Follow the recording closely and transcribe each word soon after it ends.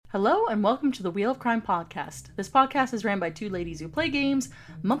Hello and welcome to the Wheel of Crime podcast. This podcast is ran by two ladies who play games,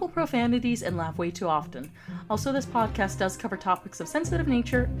 mumble profanities, and laugh way too often. Also, this podcast does cover topics of sensitive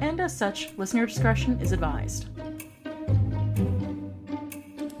nature, and as such, listener discretion is advised.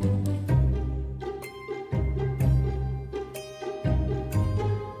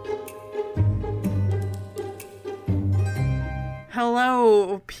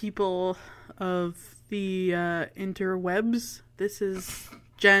 Hello, people of the interwebs. This is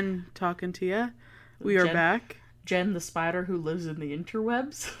Jen talking to you. We are back. Jen, the spider who lives in the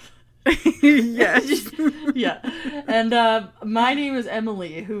interwebs. Yes. Yeah. And my name is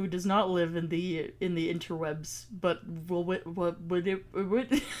Emily, who does not live in the interwebs, but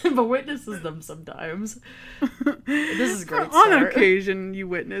but witnesses them sometimes. This is great. On occasion, you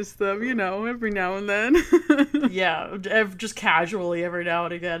witness them, every now and then. Yeah, just casually every now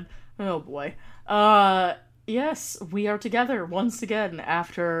and again. Oh boy. Yes, we are together once again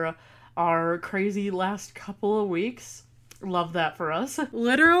after our crazy last couple of weeks. Love that for us.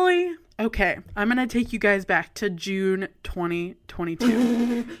 Literally. Okay, I'm gonna take you guys back to June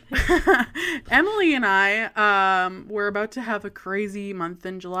 2022. Emily and I, we're about to have a crazy month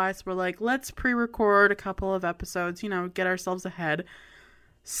in July, so we're like, let's pre-record a couple of episodes, get ourselves ahead.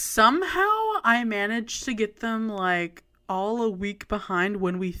 Somehow, I managed to get them, all a week behind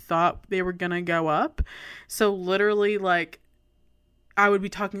when we thought they were gonna go up. So literally, I would be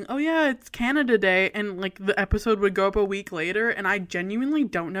talking, oh yeah, it's Canada Day, and the episode would go up a week later, and I genuinely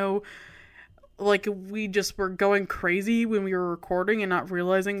don't know, we just were going crazy when we were recording and not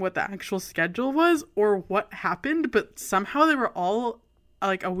realizing what the actual schedule was or what happened, but somehow they were all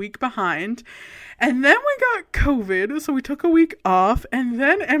a week behind. And then we got COVID, so we took a week off, and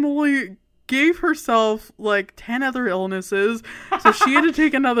then Emily gave herself 10 other illnesses, so she had to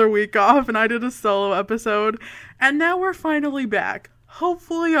take another week off, and I did a solo episode, and now we're finally back,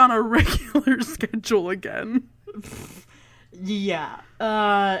 hopefully on a regular schedule again. Yeah.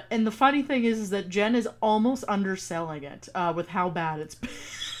 And the funny thing is that Jen is almost underselling it with how bad it's been.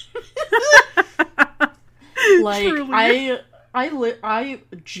 Truly. I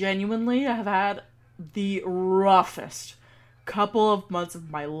genuinely have had the roughest couple of months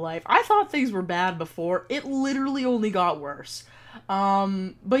of my life. I thought things were bad before. It literally only got worse.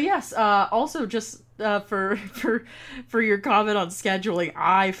 But yes, also just for your comment on scheduling,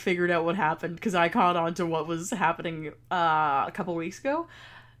 I figured out what happened because I caught on to what was happening a couple weeks ago.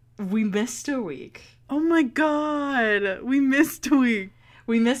 We missed a week. Oh my god, we missed a week.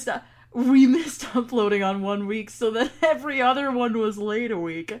 We missed uploading on 1 week, so that every other one was late a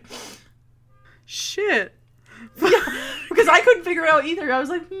week. Shit. Yeah, because I couldn't figure it out either. I was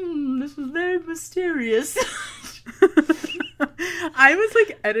like, this was very mysterious. I was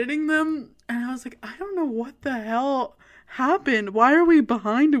editing them, and I was like, I don't know what the hell happened. Why are we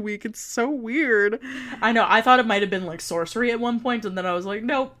behind a week? It's so weird. I know. I thought it might have been sorcery at one point, and then I was like,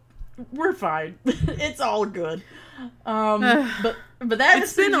 nope, we're fine. It's all good. But that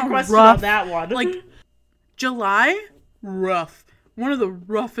it's been a question rough on that one. July, rough. One of the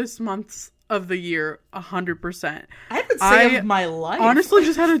roughest months of the year, 100%. I would say of my life. Honestly,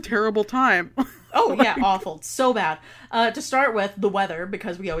 just had a terrible time. Oh, yeah, awful. So bad. To start with, the weather,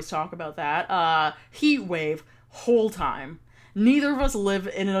 because we always talk about that. Heat wave, whole time. Neither of us live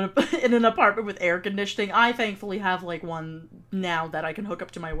in an apartment with air conditioning. I thankfully have, one now that I can hook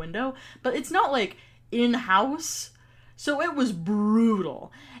up to my window. But it's not, in-house. So it was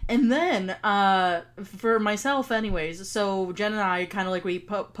brutal. And then, for myself anyways, so Jen and I we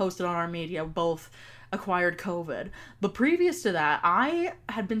posted on our media, both acquired COVID. But previous to that, I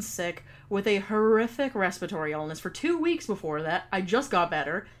had been sick with a horrific respiratory illness for 2 weeks before that. I just got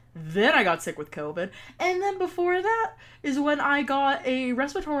better. Then I got sick with COVID. And then before that is when I got a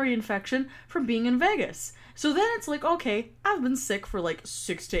respiratory infection from being in Vegas. So then it's okay, I've been sick for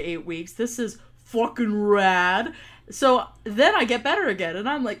 6 to 8 weeks. This is fucking rad. So then I get better again, and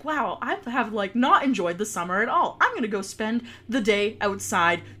I'm like, wow, I have not enjoyed the summer at all. I'm gonna go spend the day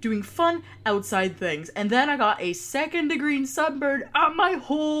outside doing fun outside things. And then I got a 2nd-degree sunburn on my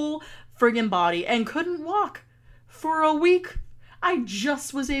whole friggin' body and couldn't walk for a week. I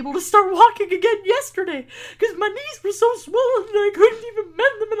just was able to start walking again yesterday because my knees were so swollen and I couldn't even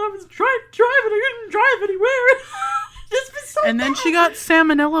mend them, and I was trying to drive and I couldn't drive anywhere. And then she got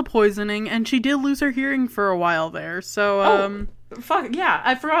salmonella poisoning, and she did lose her hearing for a while there. So, fuck yeah!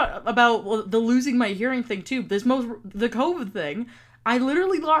 I forgot about the losing my hearing thing too. The COVID thing. I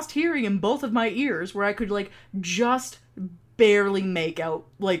literally lost hearing in both of my ears, where I could just barely make out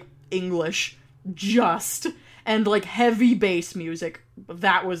English, just. and like heavy bass music.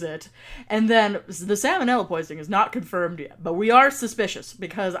 That was it. And then the salmonella poisoning is not confirmed yet, but we are suspicious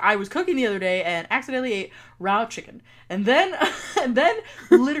because I was cooking the other day and accidentally ate raw chicken. And then and then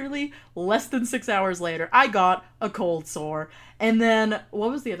literally less than 6 hours later, I got a cold sore. And then what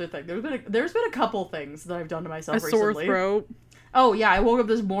was the other thing? There's been a couple things that I've done to myself recently. A sore throat. Oh yeah, I woke up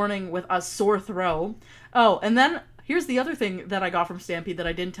this morning with a sore throat. Oh, and then here's the other thing that I got from Stampede that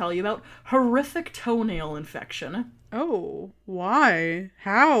I didn't tell you about. Horrific toenail infection. Oh, why?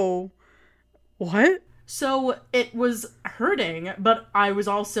 How? What? So it was hurting, but I was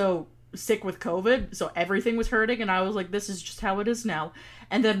also sick with COVID, so everything was hurting, and I was like, this is just how it is now.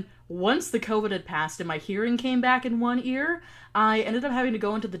 And then once the COVID had passed and my hearing came back in one ear, I ended up having to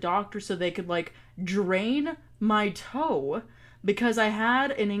go into the doctor so they could, like, drain my toe, because I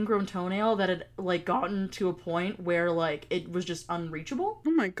had an ingrown toenail that had, like, gotten to a point where, like, it was just unreachable.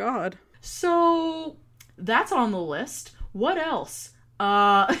 Oh my god. So that's on the list. What else?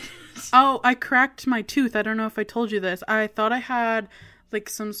 Oh, I cracked my tooth. I don't know if I told you this. I thought I had like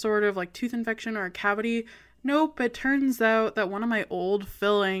some sort of like tooth infection or a cavity. Nope, it turns out that one of my old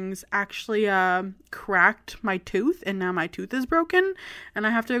fillings actually cracked my tooth, and now my tooth is broken, and I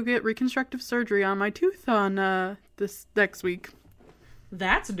have to get reconstructive surgery on my tooth on this next week.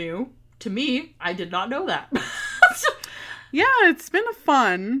 That's new to me. I did not know that. Yeah, it's been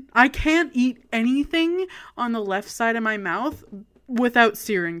fun. I can't eat anything on the left side of my mouth without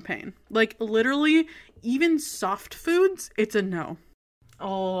searing pain. Like, literally, even soft foods, it's a no.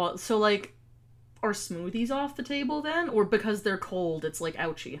 Oh, so, like, are smoothies off the table then? Or because they're cold, it's, like,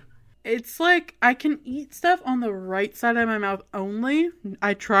 ouchy? It's like, I can eat stuff on the right side of my mouth only.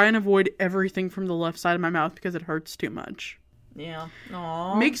 I try and avoid everything from the left side of my mouth because it hurts too much. Yeah.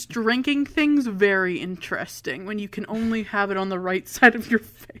 Aww. Makes drinking things very interesting when you can only have it on the right side of your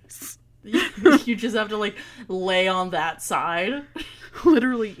face. You just have to, like, lay on that side.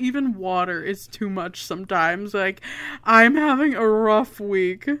 Literally, even water is too much sometimes. Like, I'm having a rough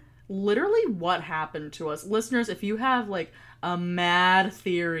week. Literally, what happened to us? Listeners, if you have, like, a mad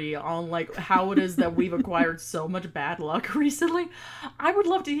theory on, like, how it is that we've acquired so much bad luck recently, I would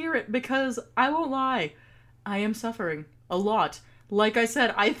love to hear it, because I won't lie, I am suffering a lot. Like I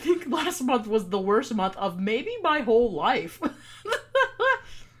said, I think last month was the worst month of maybe my whole life.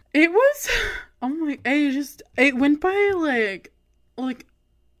 It was, oh my, it went by like,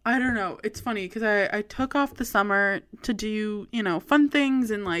 I don't know. It's funny because I took off the summer to do, fun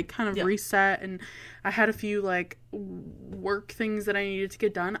things and like kind of reset, and I had a few like work things that I needed to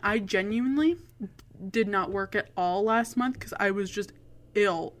get done. I genuinely did not work at all last month because I was just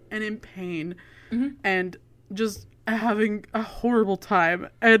ill and in pain and just having a horrible time.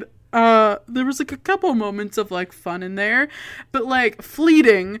 And there was like a couple moments of like fun in there, but like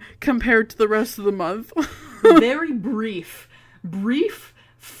fleeting compared to the rest of the month. Very brief,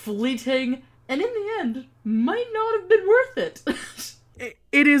 fleeting, and in the end might not have been worth it.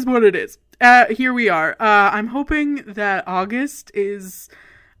 It is what it is. Here we are. I'm hoping that August is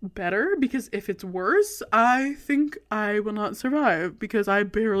better, because if it's worse, I think I will not survive, because I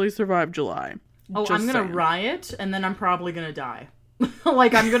barely survived July. Oh, I'm gonna riot, and then I'm probably gonna die.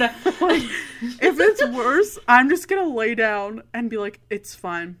 Like, I'm gonna... If it's worse, I'm just gonna lay down and be like, it's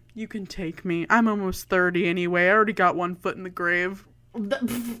fine. You can take me. I'm almost 30 anyway. I already got one foot in the grave.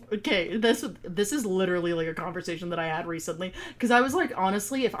 Okay, this is literally like a conversation that I had recently. Because I was like,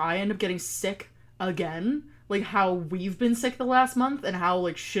 honestly, if I end up getting sick again, like how we've been sick the last month and how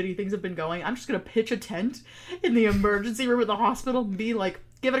like shitty things have been going, I'm just gonna pitch a tent in the emergency room at the hospital and be like,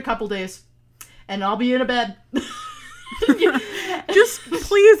 give it a couple days and I'll be in a bed. Just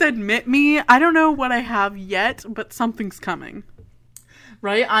please admit me. I don't know what I have yet, but something's coming.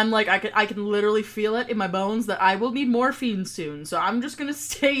 Right? I'm like, I can literally feel it in my bones that I will need morphine soon. So I'm just gonna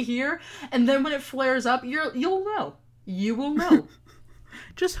stay here, and then when it flares up, you'll know. You will know.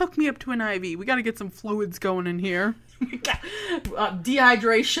 Just hook me up to an IV. We gotta get some fluids going in here.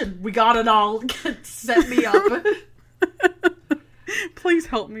 Dehydration. We got it all. Set me up. Please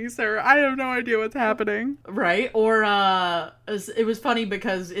help me, Sarah. I have no idea what's happening. Right? Or, it was funny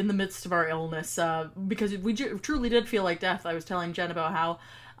because in the midst of our illness, because we truly did feel like death, I was telling Jen about how,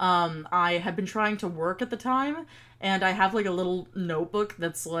 I had been trying to work at the time, and I have, like, a little notebook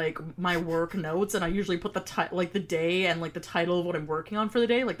that's, like, my work notes, and I usually put the day and, like, the title of what I'm working on for the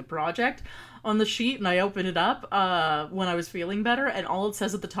day, like, the project, on the sheet, and I opened it up, when I was feeling better, and all it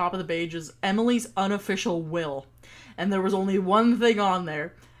says at the top of the page is Emily's unofficial will. And there was only one thing on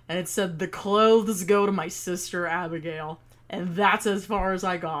there, and it said, the clothes go to my sister Abigail. And that's as far as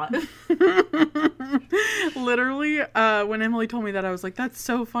I got. Literally, when Emily told me that, I was like, that's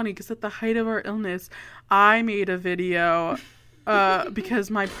so funny, because at the height of our illness, I made a video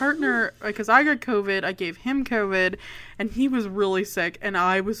because my partner, because I got COVID, I gave him COVID, and he was really sick, and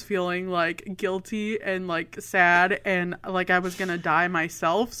I was feeling like guilty and like sad, and like I was gonna die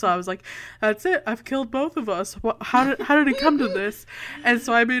myself. So I was like, that's it, I've killed both of us. How did it come to this? And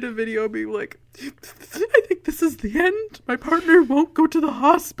so I made a video being like, I think this is the end. My partner won't go to the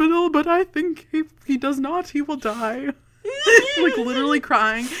hospital, but I think if he does not, he will die. Like literally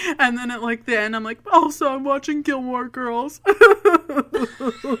crying. And then at like the end, I'm like, also I'm watching Gilmore Girls.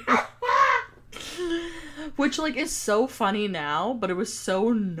 Which like is so funny now, but it was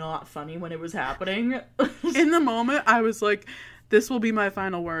so not funny when it was happening. In the moment, I was like, this will be my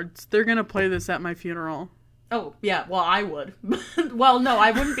final words. They're gonna play this at my funeral. Oh, yeah, well, I would. Well, no,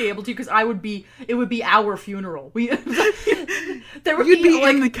 I wouldn't be able to, because it would be our funeral. You'd be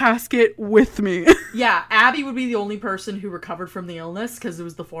like, in the casket with me. Yeah, Abby would be the only person who recovered from the illness, because it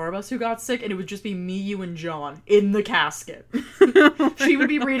was the four of us who got sick, and it would just be me, you, and John in the casket. She would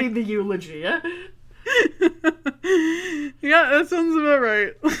be reading the eulogy. Yeah, that sounds about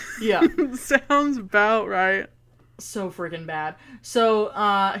right. Yeah. Sounds about right. So freaking bad. So,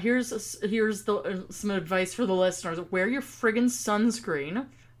 here's some advice for the listeners. Wear your friggin' sunscreen.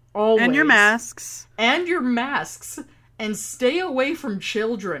 Always. And your masks. And stay away from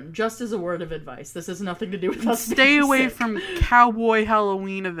children, just as a word of advice. This has nothing to do with us. Stay away sick. from cowboy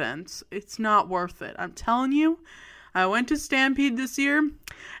Halloween events. It's not worth it. I'm telling you, I went to Stampede this year, and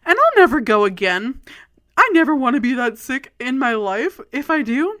I'll never go again. I never want to be that sick in my life. If I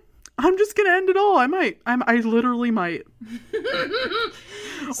do, I'm just gonna end it all. I might. I literally might.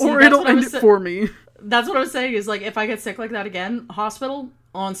 See, or it'll end it for me. That's what I was saying, is like, if I get sick like that again, hospital,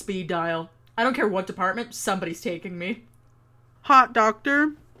 on speed dial. I don't care what department, somebody's taking me. Hot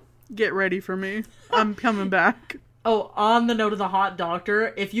doctor, get ready for me. I'm coming back. Oh, on the note of the hot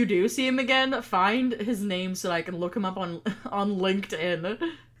doctor, if you do see him again, find his name so I can look him up on LinkedIn.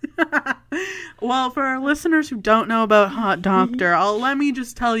 Well, for our listeners who don't know about Hot Doctor, let me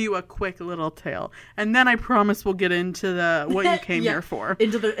just tell you a quick little tale, and then I promise we'll get into the what you came here for.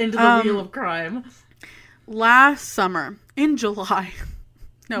 Into the wheel of crime. Last summer, in July,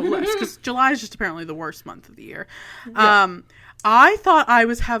 no less, because July is just apparently the worst month of the year. Yeah. I thought I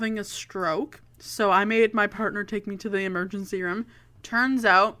was having a stroke, so I made my partner take me to the emergency room. Turns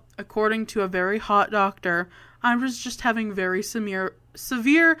out, according to a very hot doctor, I was just having very severe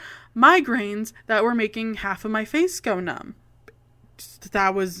migraines that were making half of my face go numb.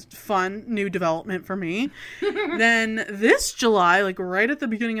 That was fun, new development for me. Then this July, like right at the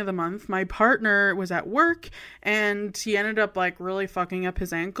beginning of the month, my partner was at work and he ended up like really fucking up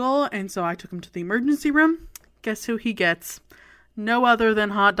his ankle, and so I took him to the emergency room. Guess who he gets? No other than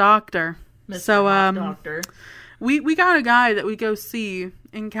Hot Doctor. Mr. So Hot Doctor. We got a guy that we go see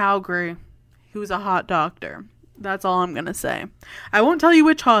in Calgary who's a hot doctor. That's all I'm gonna say. I won't tell you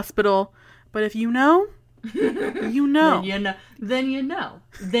which hospital, but if you know, you know. Then you know.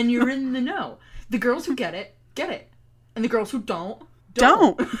 Then you're in the know. The girls who get it, get it. And the girls who don't.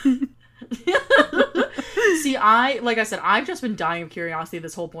 See, like I said, I've just been dying of curiosity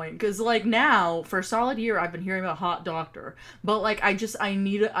this whole point. Because, like, now, for a solid year, I've been hearing about Hot Doctor. But, like, I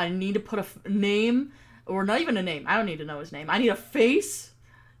need to put a name, or not even a name. I don't need to know his name. I need a face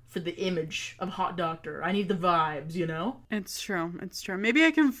for the image of Hot Doctor. I need the vibes, you know? It's true. Maybe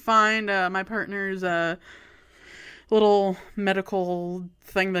I can find my partner's little medical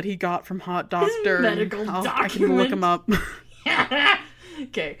thing that he got from Hot Doctor. Medical document. I can look him up.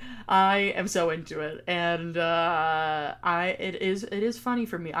 Okay, I am so into it, and it is funny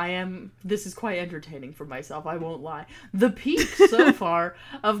for me. This is quite entertaining for myself, I won't lie. The peak so far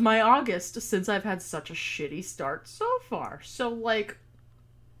of my August, since I've had such a shitty start so far. So, like...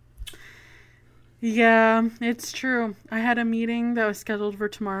 Yeah, it's true. I had a meeting that was scheduled for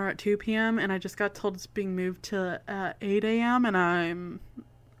tomorrow at 2 p.m. and I just got told it's being moved to 8 a.m. and I'm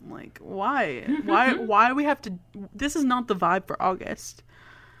like, why? Why do we have to... This is not the vibe for August.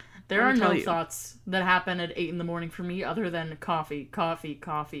 There are no thoughts that happen at 8 in the morning for me other than coffee.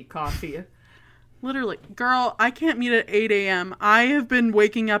 Literally. Girl, I can't meet at 8 a.m. I have been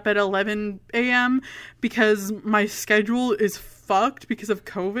waking up at 11 a.m. because my schedule is fucked because of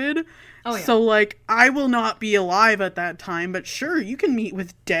COVID. Oh, yeah. So, like, I will not be alive at that time, but sure, you can meet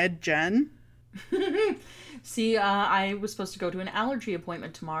with dead Jen. See, I was supposed to go to an allergy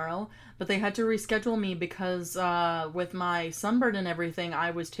appointment tomorrow, but they had to reschedule me because with my sunburn and everything, I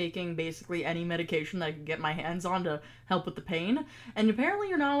was taking basically any medication that I could get my hands on to help with the pain. And apparently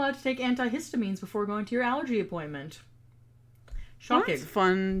you're not allowed to take antihistamines before going to your allergy appointment. Shocking. That's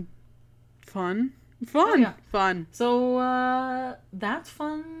fun. yeah. Fun. So, that's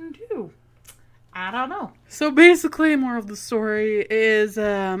fun too. I don't know. So basically, moral of the story is,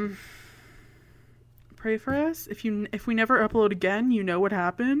 pray for us. If we never upload again, you know what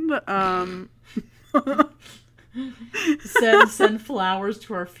happened. Send flowers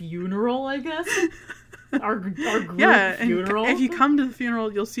to our funeral, I guess. Our group funeral. And if you come to the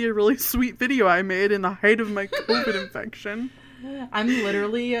funeral, you'll see a really sweet video I made in the height of my COVID infection. I'm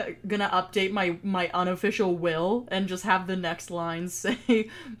literally gonna update my unofficial will and just have the next line say,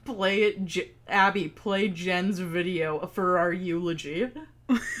 Abby, play Jen's video for our eulogy.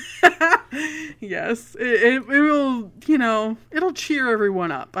 Yes, it will, it'll cheer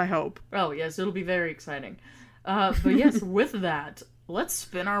everyone up, I hope. Oh, yes, it'll be very exciting. But yes, with that, let's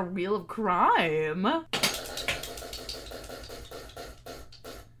spin our wheel of crime.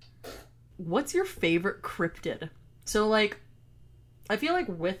 What's your favorite cryptid? So, like, I feel like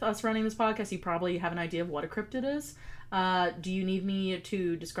with us running this podcast, you probably have an idea of what a cryptid is. Do you need me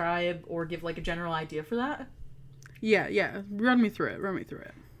to describe or give, like, a general idea for that? Yeah. Run me through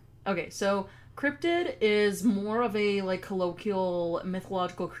it. Okay, so cryptid is more of a, like, colloquial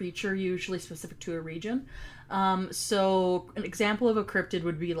mythological creature, usually specific to a region. So an example of a cryptid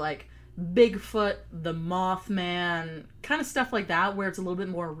would be, like, Bigfoot, the Mothman, kind of stuff like that, where it's a little bit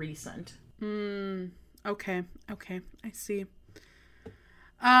more recent. Okay, I see.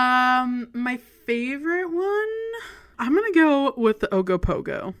 My favorite one, I'm gonna go with the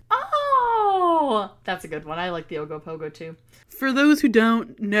Ogopogo. Oh, that's a good one. I like the Ogopogo too. For those who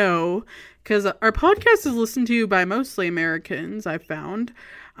don't know, because our podcast is listened to by mostly Americans, I've found,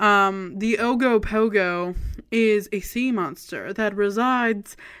 the Ogopogo is a sea monster that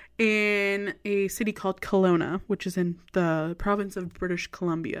resides in a city called Kelowna, which is in the province of British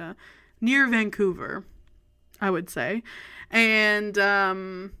Columbia, near Vancouver, I would say. And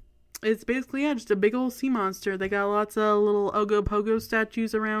it's basically, just a big old sea monster. They got lots of little Ogopogo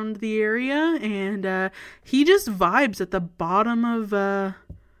statues around the area, and he just vibes at the bottom of the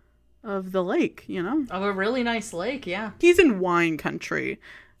lake, Of a really nice lake, yeah. He's in wine country,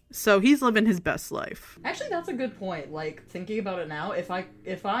 so he's living his best life. Actually, that's a good point. Like, thinking about it now, if I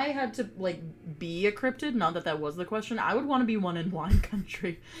had to, like, be a cryptid, not that was the question, I would want to be one in wine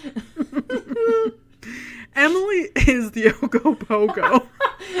country. Emily is the Ogopogo.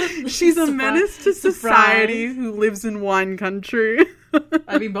 She's a menace to society who lives in wine country.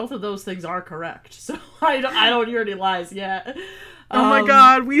 I mean, both of those things are correct, so I don't hear any lies yet. Oh my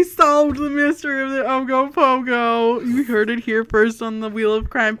god, we solved the mystery of the Ogopogo. You heard it here first on the Wheel of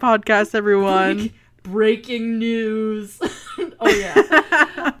Crime podcast, everyone. Breaking news. Oh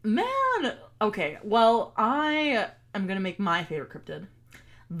yeah. Man, okay, well, I am gonna make my favorite cryptid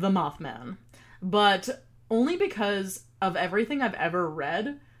the Mothman. But only because of everything I've ever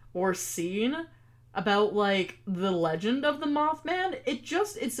read or seen about, like, the legend of the Mothman.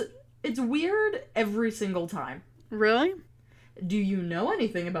 It's weird every single time. Really? Do you know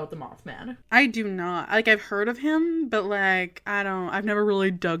anything about the Mothman? I do not. Like, I've heard of him, but, like, I've never really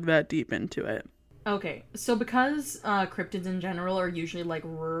dug that deep into it. Okay, so because cryptids in general are usually, like,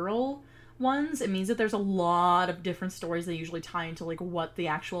 rural ones, it means that there's a lot of different stories that usually tie into, like, what the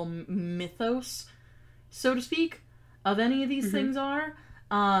actual mythos, so to speak, of any of these things are.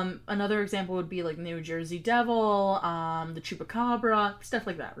 Another example would be, like, New Jersey Devil, the Chupacabra, stuff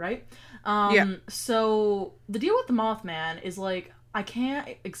like that, right? Yeah. So the deal with the Mothman is, like, I can't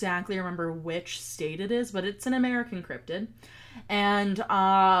exactly remember which state it is, but it's an American cryptid. And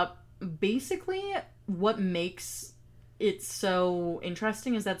basically what makes it so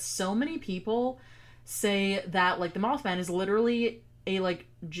interesting is that so many people say that, like, the Mothman is literally a, like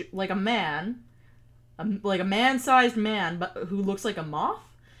a man, like a man-sized man, but who looks like a moth.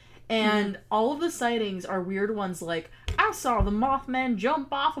 And all of the sightings are weird ones, like, I saw the Mothman jump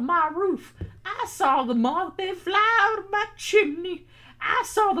off of my roof. I saw the Mothman fly out of my chimney. I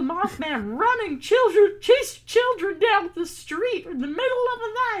saw the Mothman chase children down the street in the middle of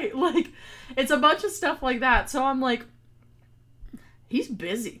the night. Like, it's a bunch of stuff like that. So I'm like, he's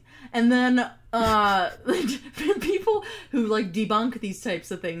busy. And then people who, like, debunk these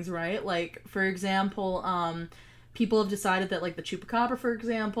types of things, right? Like, for example, people have decided that, like, the Chupacabra, for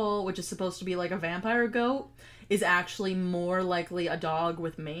example, which is supposed to be like a vampire goat, is actually more likely a dog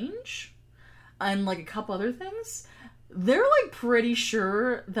with mange, and, like, a couple other things. They're, like, pretty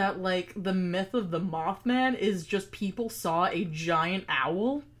sure that, like, the myth of the Mothman is just people saw a giant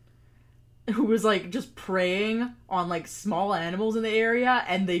owl who was, like, just preying on, like, small animals in the area,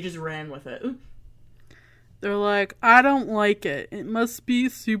 and they just ran with it. They're like, I don't like it. It must be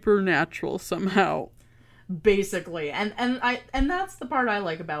supernatural somehow. basically. And that's the part I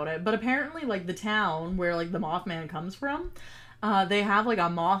like about it. But apparently, like, the town where, like, the Mothman comes from, they have, like, a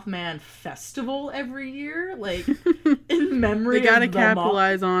Mothman festival every year, like, in memory They gotta of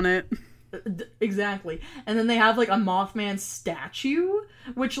capitalize on it. Exactly. And then they have, like, a Mothman statue,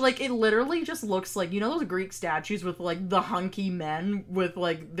 which, like, it literally just looks like, you know those Greek statues with, like, the hunky men with,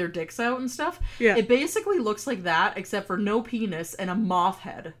 like, their dicks out and stuff? Yeah. It basically looks like that, except for no penis and a moth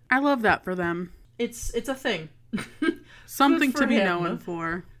head. I love that for them. It's a thing. Something Good to for be him. known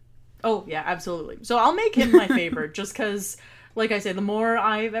for. Oh, yeah, absolutely. So I'll make him my favorite, just because, like I say, the more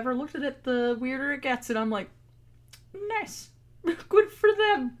I've ever looked at it, the weirder it gets, and I'm like, nice. Good for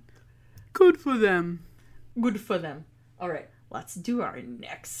them. Good for them. Good for them. Alright, let's do our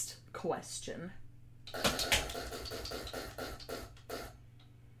next question.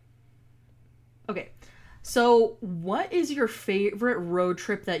 Okay, so what is your favorite road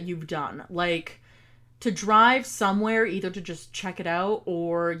trip that you've done? Like, to drive somewhere, either to just check it out,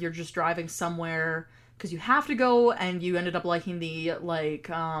 or you're just driving somewhere because you have to go and you ended up liking the,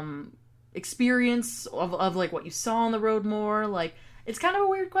 like, experience of like, what you saw on the road more. Like, it's kind of a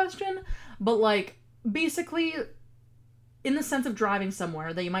weird question, but, like, basically, in the sense of driving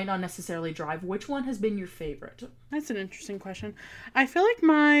somewhere that you might not necessarily drive, which one has been your favorite? That's an interesting question. I feel like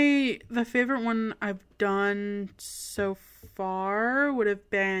the favorite one I've done so far would have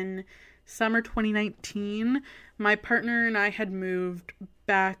been summer 2019. My partner and I had moved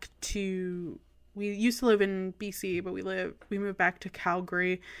back to, we used to live in BC, but we moved back to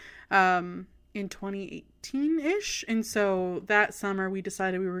Calgary in 2018-ish. And so that summer we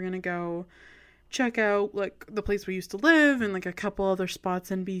decided we were going to go check out, like, the place we used to live and, like, a couple other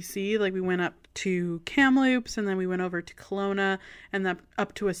spots in BC. Like, we went up to Kamloops, and then we went over to Kelowna, and then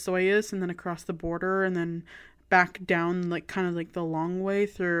up to Osoyoos, and then across the border, and then back down, like, kind of like the long way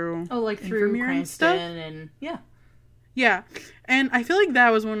through. Oh, like through Cranston and yeah. Yeah, and I feel like that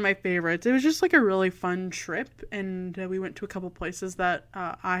was one of my favorites. It was just, like, a really fun trip, and we went to a couple places that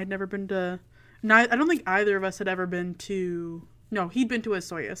I had never been to. I don't think either of us had ever been to. No, he'd been to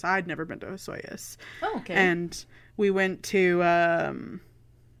Osoyoos. I'd never been to Osoyoos. Oh, okay. And we went to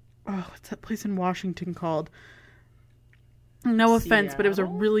what's that place in Washington called? No offense, but it was a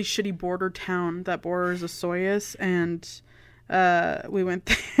really shitty border town that borders Osoyoos, and we went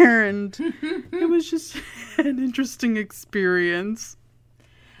there, and it was just an interesting experience.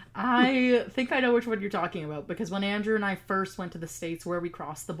 I think I know which one you're talking about, because when Andrew and I first went to the States, where we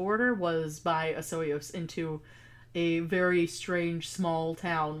crossed the border was by Osoyoos into a very strange small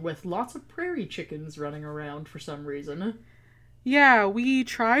town with lots of prairie chickens running around for some reason. Yeah, we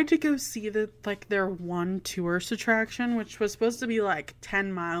tried to go see their one tourist attraction, which was supposed to be like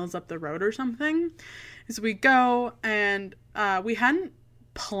 10 miles up the road or something. So we go, and we hadn't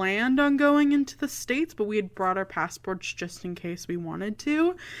planned on going into the States, but we had brought our passports just in case we wanted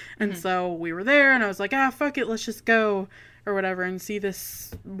to. And so we were there, and I was like, fuck it, let's just go or whatever and see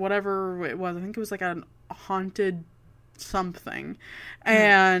this, whatever it was. I think it was like a haunted something.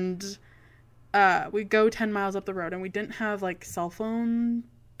 And we go 10 miles up the road, and we didn't have, like, cell phone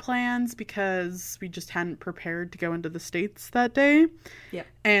plans because we just hadn't prepared to go into the States that day. Yeah.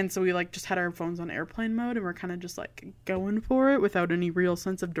 And so we, like, just had our phones on airplane mode, and we're kind of just, like, going for it without any real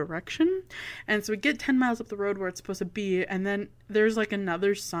sense of direction. And so we get 10 miles up the road where it's supposed to be, and then there's, like,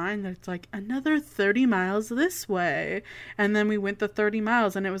 another sign that's like, another 30 miles this way. And then we went the 30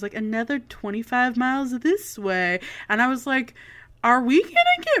 miles, and it was like, another 25 miles this way. And I was like, are we gonna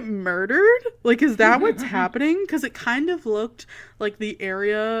get murdered? Like, is that what's happening? Because it kind of looked like the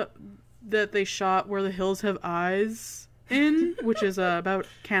area that they shot Where the Hills Have Eyes in, which is about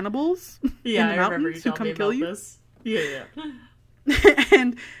cannibals Yeah, in the I remember you mountains who telling come me kill about you. this. Yeah.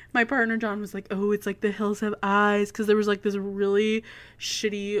 And my partner John was like, oh, it's like The Hills Have Eyes, because there was, like, this really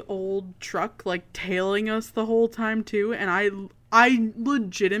shitty old truck, like, tailing us the whole time too. And I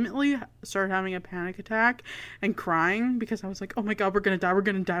legitimately started having a panic attack and crying because I was like, oh my god, we're gonna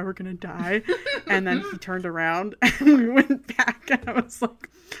die. And then he turned around and we went back, and I was like,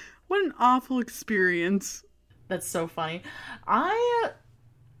 what an awful experience. That's so funny.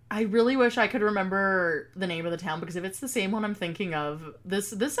 I really wish I could remember the name of the town, because if it's the same one I'm thinking of, this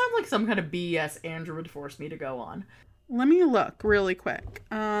sounds like some kind of BS Andrew would force me to go on. Let me look really quick.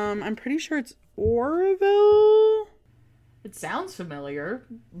 I'm pretty sure it's Oroville. It sounds familiar,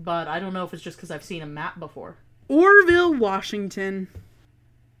 but I don't know if it's just because I've seen a map before. Oroville, Washington.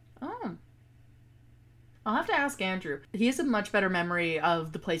 Oh. I'll have to ask Andrew. He has a much better memory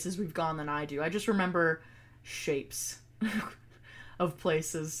of the places we've gone than I do. I just remember shapes of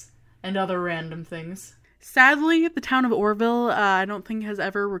places and other random things. Sadly, the town of Orville, I don't think has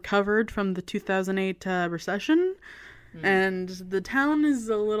ever recovered from the 2008 recession. And the town is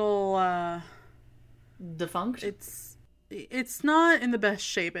a little defunct. It's not in the best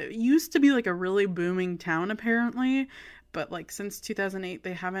shape. It used to be like a really booming town apparently, but like since 2008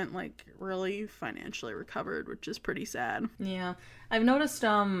 they haven't like really financially recovered, which is pretty sad. Yeah. I've noticed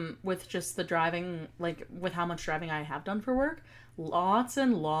with just the driving, like with how much driving I have done for work, lots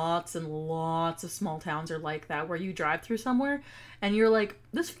and lots and lots of small towns are like that, where you drive through somewhere and you're like,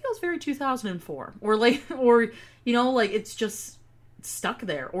 this feels very 2004, or like, or you know, like it's just stuck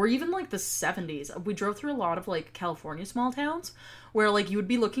there. Or even like the 70s. We drove through a lot of like California small towns where like you would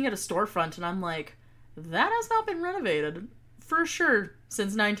be looking at a storefront and I'm like, that has not been renovated for sure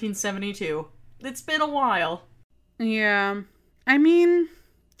since 1972. It's been a while. Yeah. I mean,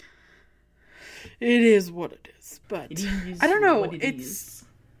 it is what it is, but I don't know. It's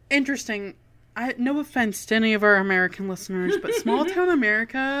interesting. No offense to any of our American listeners, but small town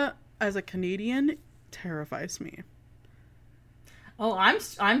America as a Canadian terrifies me. Oh,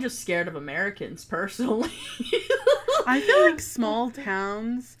 I'm just scared of Americans personally. I feel like small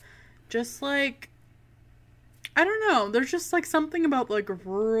towns, just like, I don't know, there's just like something about like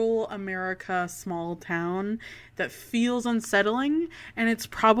rural America, small town that feels unsettling, and it's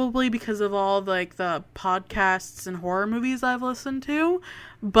probably because of all like the podcasts and horror movies I've listened to,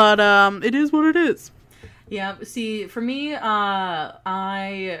 but it is what it is. Yeah, see, for me,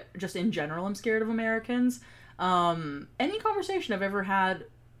 I just in general am scared of Americans. Any conversation I've ever had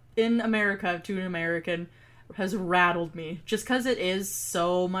in America to an American has rattled me, just because it is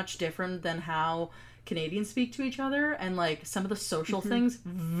so much different than how Canadians speak to each other, and like some of the social things,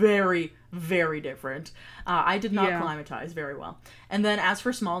 very, very different. I did not climatize very well. And then as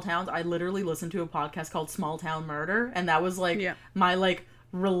for small towns, I literally listened to a podcast called Small Town Murder, and that was like my like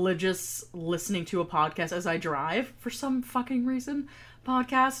religious listening to a podcast as I drive for some fucking reason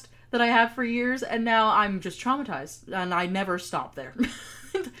podcast that I have for years, and now I'm just traumatized, and I never stop there.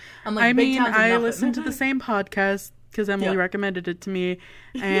 I'm like, I mean, I listened to the same podcast because Emily recommended it to me,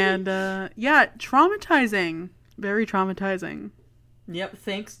 and traumatizing, very traumatizing. Yep,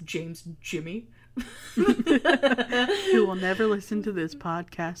 thanks, James Jimmy. Who will never listen to this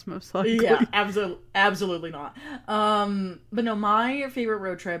podcast, most likely. Yeah, absolutely not. But no, my favorite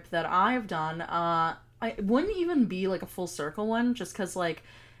road trip that I've done, I wouldn't even be like a full circle one, just because like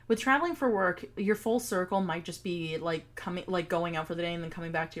with traveling for work, your full circle might just be like going out for the day and then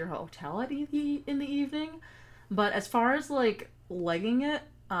coming back to your hotel in the evening. But as far as like legging it,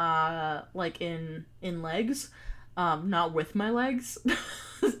 like in legs, not with my legs.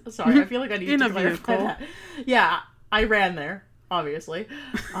 Sorry, I feel like I need to clarify that. Yeah, I ran there, obviously.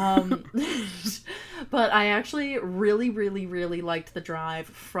 But I actually really, really, really liked the drive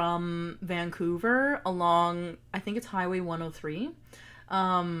from Vancouver along, I think it's Highway 103,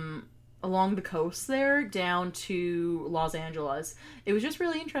 along the coast there down to Los Angeles. It was just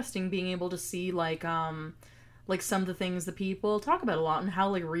really interesting being able to see like some of the things that people talk about a lot, and how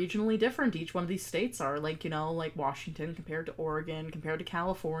like regionally different each one of these states are, like, you know, like Washington compared to Oregon compared to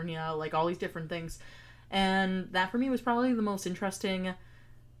California, like all these different things. And that for me was probably the most interesting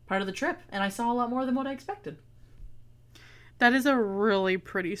part of the trip, and I saw a lot more than what I expected. That is a really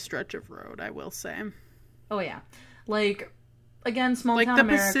pretty stretch of road, I will say. Oh yeah, like again, small town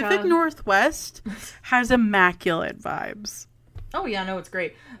America. Like the Pacific Northwest has immaculate vibes. Oh yeah, no, it's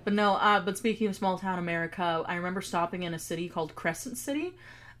great. But no, but speaking of small town America, I remember stopping in a city called Crescent City,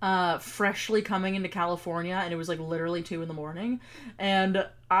 freshly coming into California, and it was like literally 2 a.m. And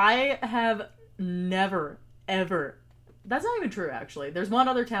I have never, ever, that's not even true actually. There's one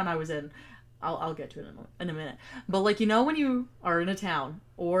other town I was in, I'll get to it in a minute. But like, you know, when you are in a town,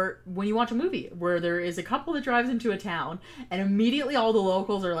 or when you watch a movie where there is a couple that drives into a town and immediately all the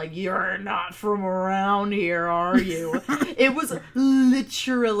locals are like, you're not from around here, are you? It was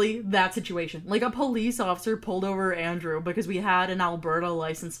literally that situation. Like a police officer pulled over Andrew because we had an Alberta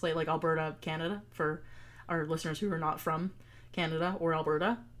license plate, like Alberta, Canada, for our listeners who are not from Canada or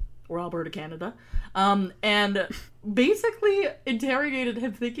Alberta. Canada, and basically interrogated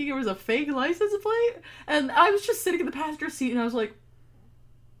him thinking it was a fake license plate, and I was just sitting in the passenger seat, and I was like,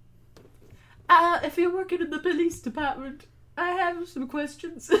 if you're working in the police department, I have some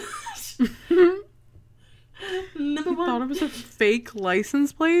questions. Number one, thought it was a fake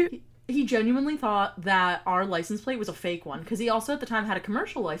license plate? He genuinely thought that our license plate was a fake one, because he also at the time had a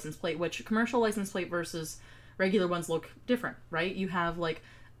commercial license plate, which commercial license plate versus regular ones look different, right? You have like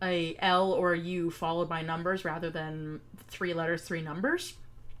a L or a U followed by numbers rather than 3 letters, 3 numbers.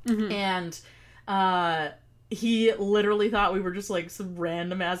 Mm-hmm. And he literally thought we were just like some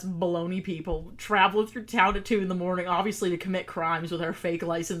random ass baloney people traveling through town at 2 a.m, obviously to commit crimes with our fake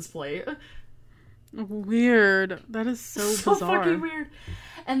license plate. Weird. That is so bizarre. Fucking weird.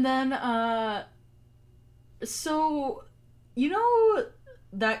 And then, so, you know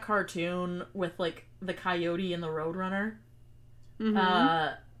that cartoon with, like, the coyote and the roadrunner?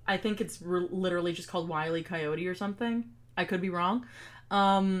 Mm-hmm. I think it's literally just called Wile E. Coyote or something. I could be wrong.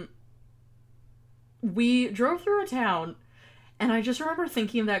 We drove through a town, and I just remember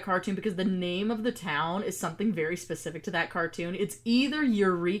thinking of that cartoon because the name of the town is something very specific to that cartoon. It's either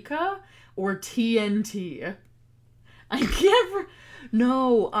Eureka or TNT. I can't...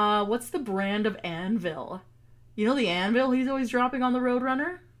 No, what's the brand of anvil? You know the anvil he's always dropping on the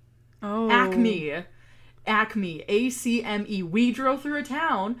Roadrunner? Oh. Acme. Acme. A-C-M-E. We drove through a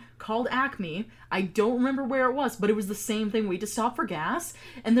town called Acme. I don't remember where it was, but it was the same thing. We had to stop for gas,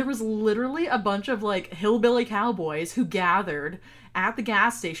 and there was literally a bunch of, like, hillbilly cowboys who gathered at the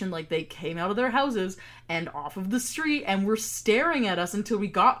gas station, like, they came out of their houses and off of the street and were staring at us until we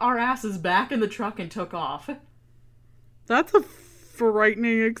got our asses back in the truck and took off. That's a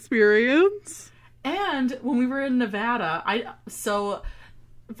frightening experience. And when we were in Nevada, so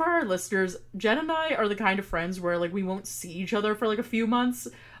for our listeners, Jen and I are the kind of friends where, like, we won't see each other for, like, a few months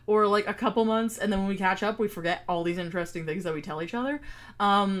or, like, a couple months, and then when we catch up, we forget all these interesting things that we tell each other.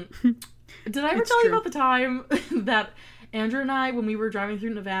 Did I ever tell you about the time that Andrew and I, when we were driving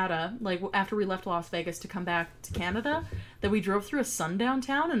through Nevada, like, after we left Las Vegas to come back to Canada, that we drove through a sundown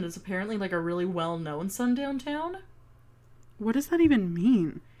town, and it's apparently, like, a really well-known sundown town? What does that even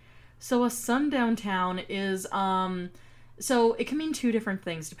mean? So a sundown town is, so it can mean two different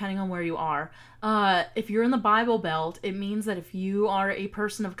things depending on where you are. If you're in the Bible Belt, it means that if you are a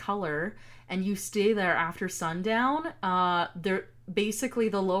person of color and you stay there after sundown, they're basically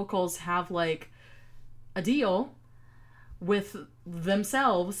the locals have, like, a deal with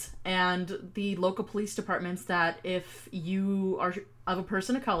themselves and the local police departments that if you are of a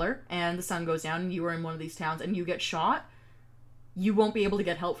person of color and the sun goes down and you are in one of these towns and you get shot, you won't be able to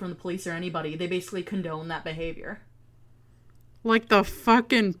get help from the police or anybody. They basically condone that behavior. Like the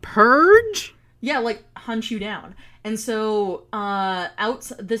fucking Purge? Yeah, like, hunt you down. And so,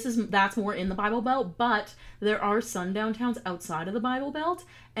 that's more in the Bible Belt, but there are sundown towns outside of the Bible Belt,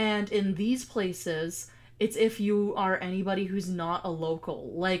 and in these places, it's if you are anybody who's not a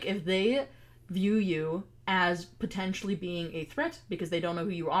local. Like, if they view you as potentially being a threat because they don't know who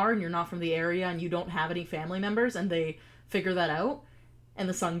you are and you're not from the area and you don't have any family members and they figure that out and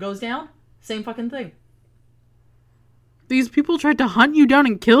the sun goes down, same fucking thing. These people tried to hunt you down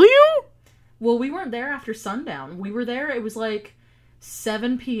and kill you? Well, we weren't there after sundown. We were there, it was like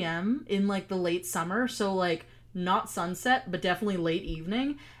 7 p.m. in, like, the late summer, so, like, not sunset, but definitely late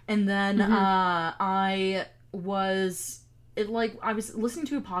evening. And then I was listening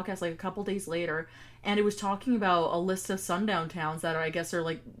to a podcast, like, a couple days later, and it was talking about a list of sundown towns that I guess are,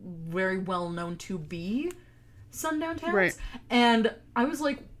 like, very well known to be sundown towns. Right. And I was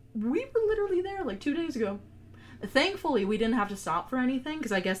like, we were literally there, like, 2 days ago. Thankfully, we didn't have to stop for anything,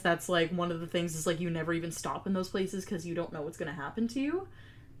 because I guess that's, like, one of the things is, like, you never even stop in those places because you don't know what's going to happen to you.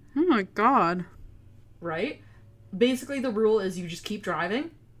 Oh my god. Right? Basically, the rule is you just keep driving,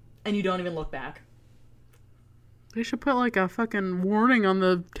 and you don't even look back. They should put, like, a fucking warning on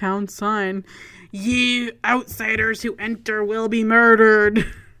the town sign. You outsiders who enter will be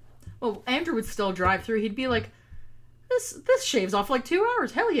murdered. Well, Andrew would still drive through. He'd be like, this shaves off, like, 2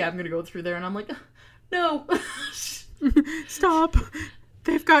 hours. Hell yeah, I'm going to go through there. And I'm like, no. Stop.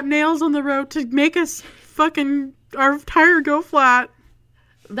 They've got nails on the road to make us fucking our tire go flat.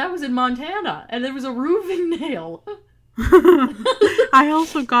 That was in Montana, and there was a roofing nail. I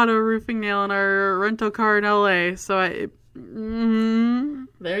also got a roofing nail in our rental car in LA, so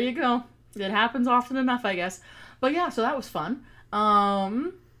There you go. It happens often enough, I guess. But yeah, so that was fun.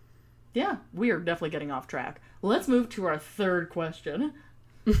 Yeah, we are definitely getting off track. Let's move to our third question.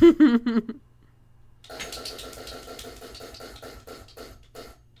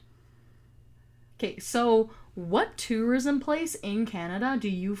 Okay, so what tourism place in Canada do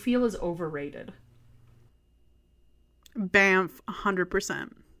you feel is overrated? Banff,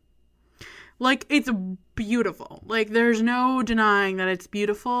 100%. Like, it's beautiful. Like, there's no denying that it's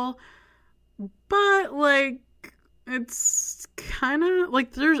beautiful. But, like, it's kind of...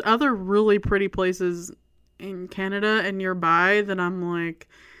 Like, there's other really pretty places in Canada and nearby that I'm like,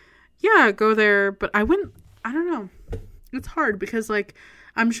 yeah, go there. But I wouldn't... I don't know. It's hard because, like,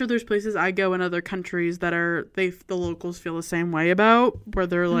 I'm sure there's places I go in other countries that are... the locals feel the same way about. Where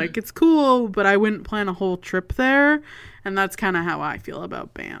they're like, it's cool, but I wouldn't plan a whole trip there. And that's kind of how I feel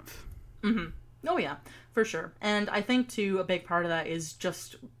about Banff. Mm-hmm. Oh yeah, for sure. And I think too a big part of that is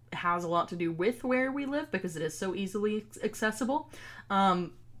just has a lot to do with where we live because it is so easily accessible. But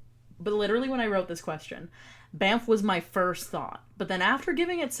literally when I wrote this question, Banff was my first thought. But then after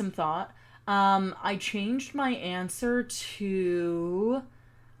giving it some thought, I changed my answer to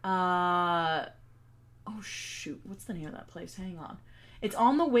oh shoot, what's the name of that place? Hang on. It's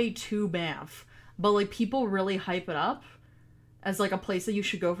on the way to Banff, but like people really hype it up as like a place that you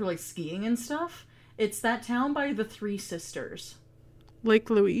should go for like skiing and stuff. It's that town by the Three Sisters.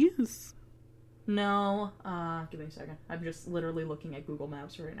 Lake Louise? No, give me a second. I'm just literally looking at Google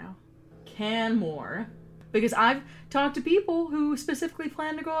Maps right now. Canmore. Because I've talked to people who specifically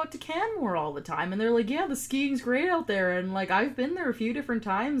plan to go out to Canmore all the time, and they're like, yeah, the skiing's great out there, and like, I've been there a few different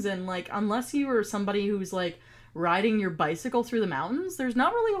times, and like, unless you are somebody who's like, riding your bicycle through the mountains, there's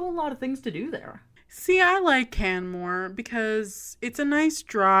not really a whole lot of things to do there. See, I like Canmore because it's a nice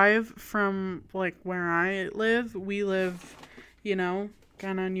drive from, like, where I live. We live, you know,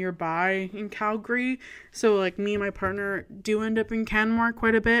 kind of nearby in Calgary. So, like, me and my partner do end up in Canmore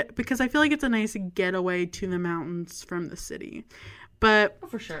quite a bit because I feel like it's a nice getaway to the mountains from the city. But, oh,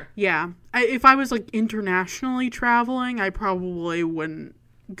 for sure. Yeah. If I was, like, internationally traveling, I probably wouldn't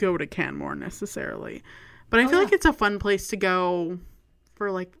go to Canmore necessarily. But I feel like it's a fun place to go for,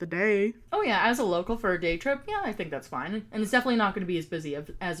 like, the day. Oh, yeah. As a local for a day trip, yeah, I think that's fine. And it's definitely not going to be as busy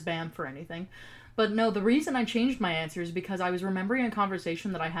as Banff for anything. But no, the reason I changed my answer is because I was remembering a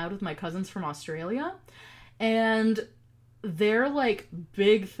conversation that I had with my cousins from Australia. And their, like,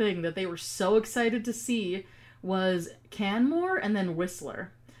 big thing that they were so excited to see was Canmore and then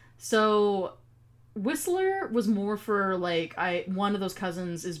Whistler. So Whistler was more for, like, one of those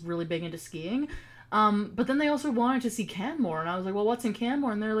cousins is really big into skiing. But then they also wanted to see Canmore, and I was like, well, what's in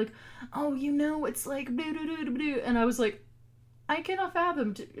Canmore? And they're like, oh, you know, it's like, doo-doo-doo-doo-doo. And I was like, I cannot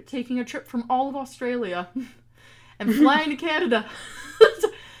fathom taking a trip from all of Australia and flying to Canada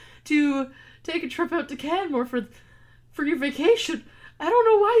to take a trip out to Canmore for your vacation. I don't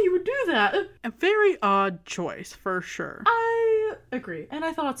know why you would do that. A very odd choice, for sure. I agree, and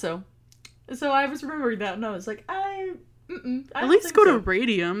I thought so. So I was remembering that, and I was like, at least go to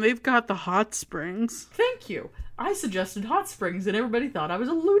Radium. They've got the hot springs. Thank you. I suggested hot springs, and everybody thought I was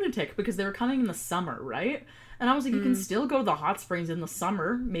a lunatic because they were coming in the summer, right? And I was like, you can still go to the hot springs in the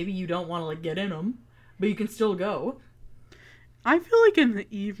summer. Maybe you don't want to, like, get in them, but you can still go. I feel like in the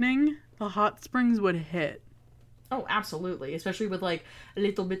evening, the hot springs would hit. Oh, absolutely. Especially with, like, a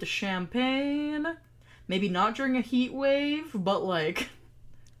little bit of champagne. Maybe not during a heat wave, but, like...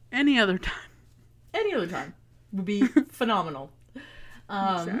 Any other time. Any other time would be phenomenal.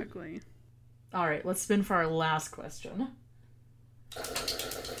 Exactly. All right, let's spin for our last question.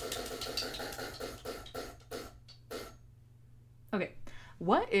 Okay,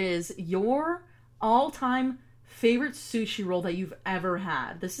 what is your all-time favorite sushi roll that you've ever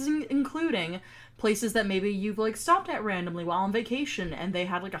had? This is including places that maybe you've like stopped at randomly while on vacation and they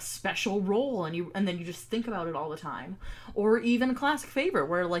had like a special roll and then you just think about it all the time, or even a classic favorite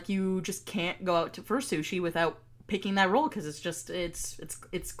where like you just can't go out for sushi without picking that roll because it's just it's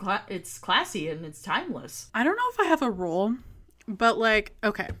classy and it's timeless. I don't know if I have a roll, but like,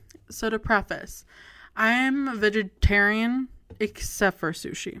 okay, so to preface, I am a vegetarian except for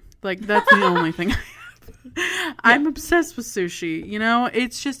sushi. Like that's the only thing I have. Yeah. I'm obsessed with sushi, you know?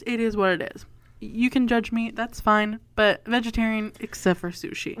 It's just, it is what it is. You can judge me, that's fine, but vegetarian except for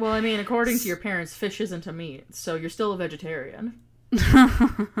sushi. Well, I mean, according to your parents, fish isn't a meat, so you're still a vegetarian. Anyways,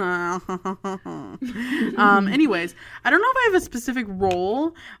 I don't know if I have a specific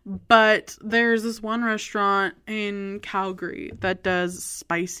role, but there's this one restaurant in Calgary that does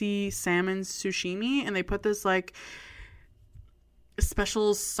spicy salmon sashimi, and they put this like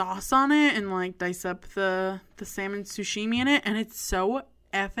special sauce on it and like dice up the salmon sashimi in it, and it's so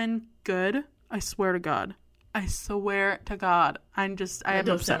effing good. I swear to God. I swear to God. I am obsessed. That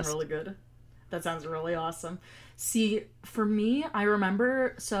does sound really good. That sounds really awesome. See, for me, I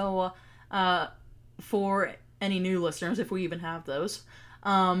remember, so, for any new listeners, if we even have those,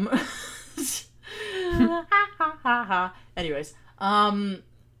 anyways,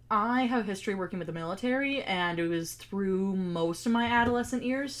 I have a history working with the military, and it was through most of my adolescent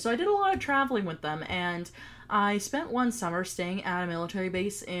years, so I did a lot of traveling with them, and I spent one summer staying at a military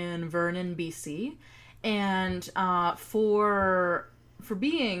base in Vernon, BC, and for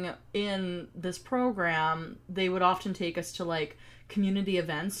being in this program, they would often take us to, like, community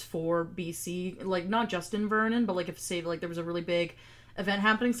events for BC, like, not just in Vernon, but, like, if, say, like, there was a really big event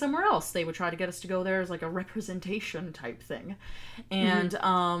happening somewhere else, they would try to get us to go there as, like, a representation type thing. And,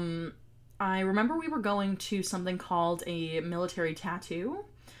 I remember we were going to something called a military tattoo,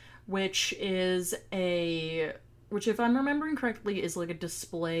 which is which if I'm remembering correctly is like a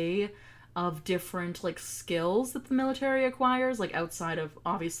display of different like skills that the military acquires, like outside of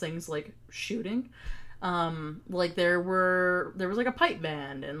obvious things like shooting. Like there was like a pipe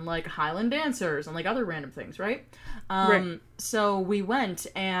band and like Highland dancers and like other random things, right? Right. So we went,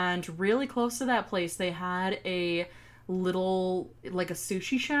 and really close to that place they had a little like a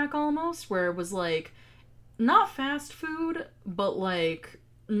sushi shack almost, where it was like not fast food, but like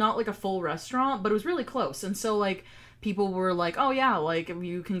not like a full restaurant, but it was really close. And so like people were like, oh yeah, like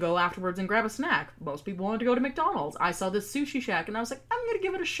you can go afterwards and grab a snack. Most people wanted to go to McDonald's. I saw this sushi shack and I was like, I'm gonna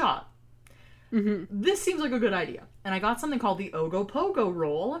give it a shot. This seems like a good idea. And I got something called the Ogopogo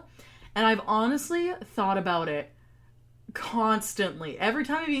roll, and I've honestly thought about it constantly every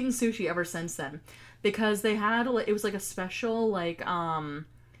time I've eaten sushi ever since then, because they had, it was like a special like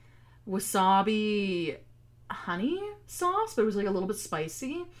wasabi honey sauce, but it was like a little bit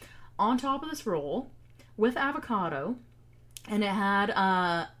spicy on top of this roll with avocado, and it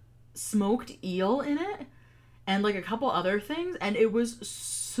had smoked eel in it and like a couple other things, and it was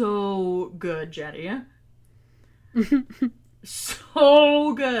so good, Jenny.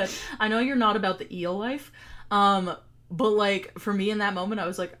 So good. I know you're not about the eel life, but like for me in that moment I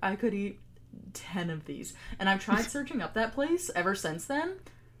was like, I could eat 10 of these. And I've tried searching up that place ever since then.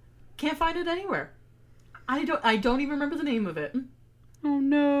 Can't find it anywhere. I don't even remember the name of it. Oh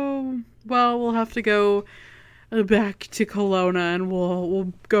no. Well, we'll have to go back to Kelowna and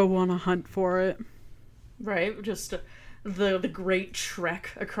we'll go on a hunt for it. Right? Just the great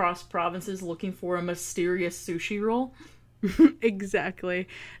trek across provinces looking for a mysterious sushi roll. Exactly.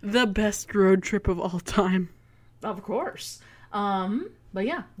 The best road trip of all time. Of course. But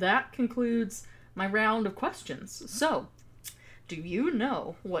yeah, that concludes my round of questions. So, do you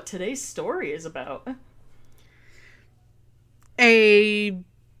know what today's story is about? A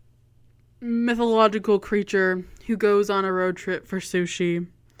mythological creature who goes on a road trip for sushi,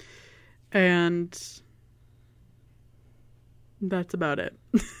 and that's about it.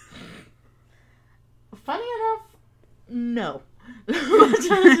 Funny enough, no.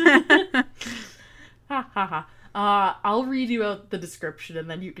 Ha ha ha. I'll read you out the description and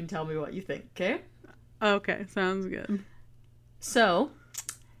then you can tell me what you think, okay? Okay, sounds good. So,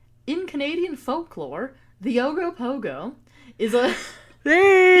 in Canadian folklore, the Ogopogo is a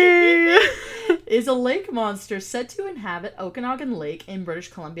is a lake monster said to inhabit Okanagan Lake in British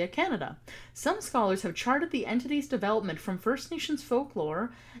Columbia, Canada. Some scholars have charted the entity's development from First Nations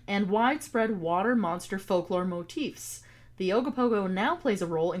folklore and widespread water monster folklore motifs. The Ogopogo now plays a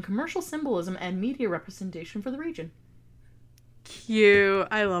role in commercial symbolism and media representation for the region. Cute.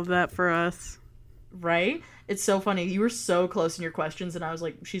 I love that for us. Right? It's so funny. You were so close in your questions, and I was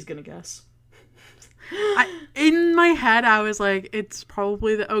like, she's gonna guess. In my head, I was like, it's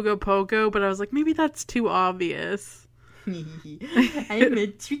probably the Ogopogo, but I was like, maybe that's too obvious. I'm a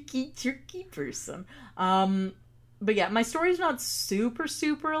tricky person. But yeah, my story's not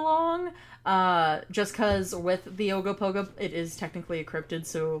super long. Just because with the Ogopogo, it is technically a cryptid,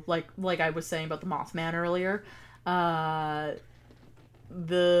 so like I was saying about the Mothman earlier,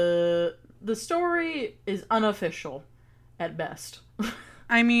 the story is unofficial at best.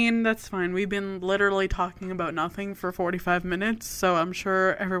 I mean, that's fine. We've been literally talking about nothing for 45 minutes, so I'm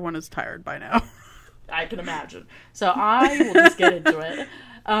sure everyone is tired by now. I can imagine. So I will just get into it.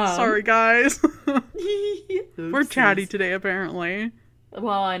 Sorry, guys. We're Oopsies. chatty today, apparently.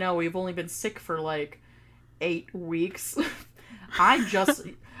 Well, I know. We've only been sick for like 8 weeks. I just...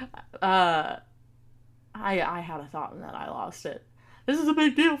 I had a thought and then I lost it. This is a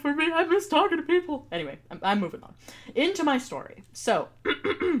big deal for me. I miss talking to people. Anyway, I'm moving on. Into my story. So,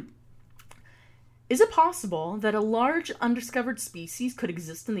 is it possible that a large undiscovered species could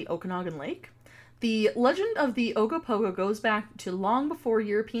exist in the Okanagan Lake? The legend of the Ogopogo goes back to long before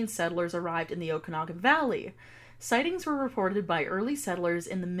European settlers arrived in the Okanagan Valley. Sightings were reported by early settlers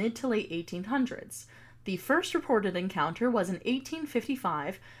in the mid to late 1800s. The first reported encounter was in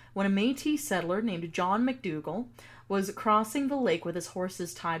 1855 when a Métis settler named John McDougall was crossing the lake with his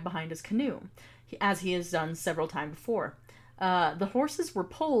horses tied behind his canoe, as he has done several times before. The horses were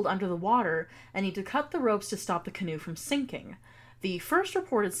pulled under the water, and he had to cut the ropes to stop the canoe from sinking. The first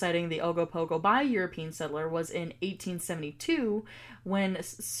reported sighting of the Ogopogo by a European settler was in 1872, when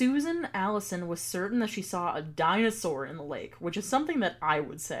Susan Allison was certain that she saw a dinosaur in the lake, which is something that I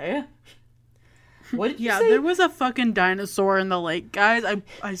would say. What did you say? Yeah, there was a fucking dinosaur in the lake, guys.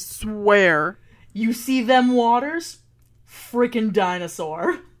 I swear. You see them waters? Freaking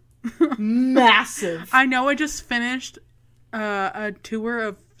dinosaur. Massive. I know I just finished a tour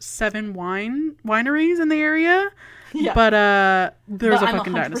of 7 wineries in the area. Yeah. But there's But a I'm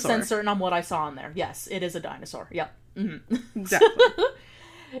fucking 100% dinosaur. certain on what I saw in there. Yes, it is a dinosaur. Yep. Exactly.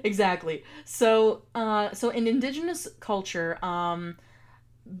 Exactly. So, so in indigenous culture,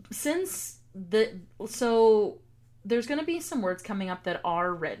 since so there's going to be some words coming up that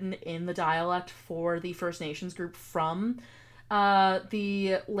are written in the dialect for the First Nations group from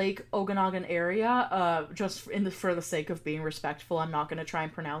the Lake Okanagan area. Just for the sake of being respectful, I'm not going to try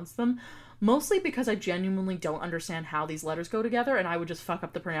and pronounce them. Mostly because I genuinely don't understand how these letters go together, and I would just fuck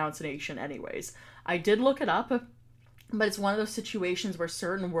up the pronunciation anyways. I did look it up, but it's one of those situations where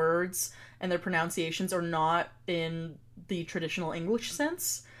certain words and their pronunciations are not in the traditional English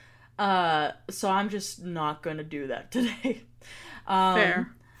sense. So I'm just not going to do that today.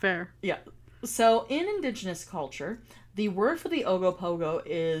 Fair. Yeah. So in indigenous culture, the word for the Ogopogo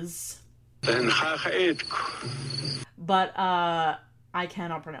is... But I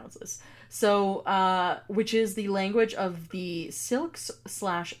cannot pronounce this. So, which is the language of the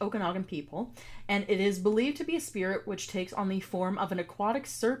Silks/Okanagan people, and it is believed to be a spirit which takes on the form of an aquatic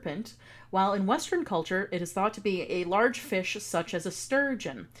serpent, while in Western culture it is thought to be a large fish such as a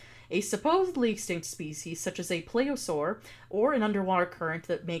sturgeon, a supposedly extinct species such as a plesiosaur, or an underwater current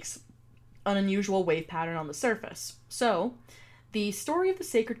that makes an unusual wave pattern on the surface. So, the story of the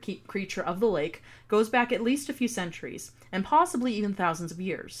sacred creature of the lake goes back at least a few centuries, and possibly even thousands of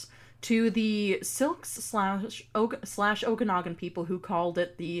years, to the Silks/Okanagan people who called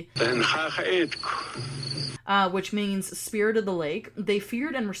it the... which means spirit of the lake. They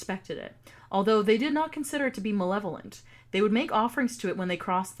feared and respected it, although they did not consider it to be malevolent. They would make offerings to it when they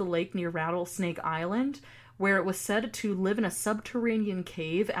crossed the lake near Rattlesnake Island, where it was said to live in a subterranean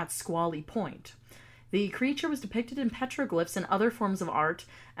cave at Squally Point. The creature was depicted in petroglyphs and other forms of art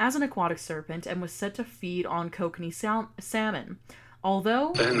as an aquatic serpent and was said to feed on kokanee salmon.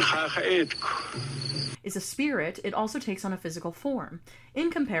 Although is a spirit, it also takes on a physical form.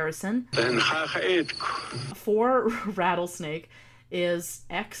 In comparison, for rattlesnake is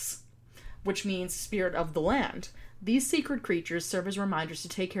X, which means spirit of the land. These sacred creatures serve as reminders to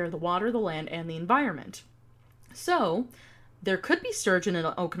take care of the water, the land, and the environment. So, there could be sturgeon in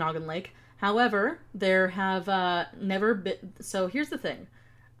Okanagan Lake. However, there have never been... So here's the thing.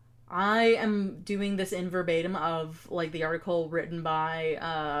 I am doing this in verbatim of, like, the article written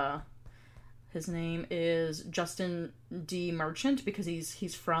by, his name is Justin D. Merchant, because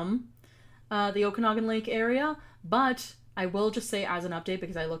he's from the Okanagan Lake area, but I will just say as an update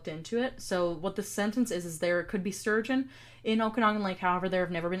because I looked into it. So what the sentence is there could be sturgeon in Okanagan Lake. However, there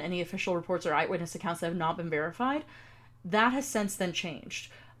have never been any official reports or eyewitness accounts that have not been verified. That has since then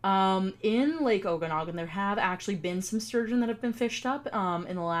changed. In Lake Okanagan, there have actually been some sturgeon that have been fished up,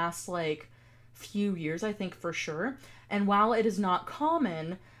 in the last, few years, I think, for sure. And while it is not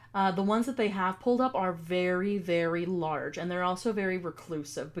common, the ones that they have pulled up are very, very large. And they're also very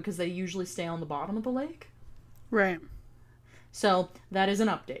reclusive, because they usually stay on the bottom of the lake. Right. So, that is an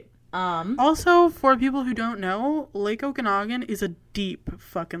update. Also, for people who don't know, Lake Okanagan is a deep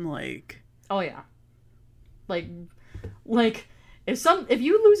fucking lake. Oh, yeah. If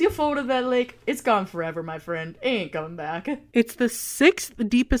you lose your phone of that lake, it's gone forever, my friend. It ain't coming back. It's the 6th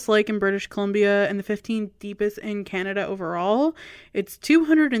deepest lake in British Columbia and the 15th deepest in Canada overall. It's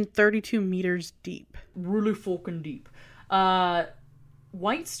 232 meters deep. Really fucking deep.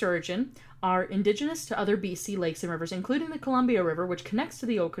 White sturgeon are indigenous to other BC lakes and rivers, including the Columbia River, which connects to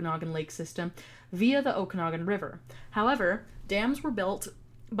the Okanagan Lake system via the Okanagan River. However, dams were built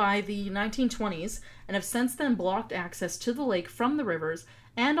by the 1920s and have since then blocked access to the lake from the rivers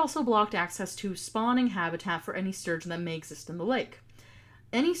and also blocked access to spawning habitat for any sturgeon that may exist in the lake.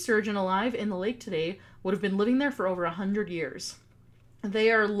 Any sturgeon alive in the lake today would have been living there for over 100 years.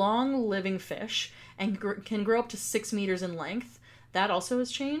 They are long-living fish and can grow up to 6 meters in length. That also has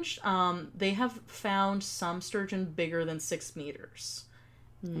changed. They have found some sturgeon bigger than 6 meters.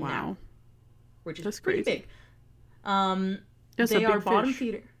 Wow. Now, which is That's pretty crazy. big. They are bottom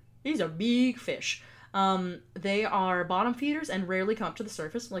feeder. These are big fish. They are bottom feeders and rarely come up to the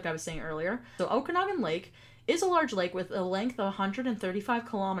surface, like I was saying earlier. So Okanagan Lake is a large lake with a length of 135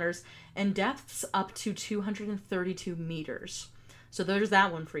 kilometers and depths up to 232 meters. So there's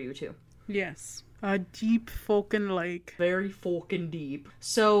that one for you too. Yes. A deep fucking lake. Very fucking deep.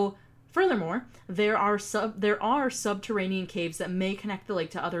 So, furthermore, there are subterranean caves that may connect the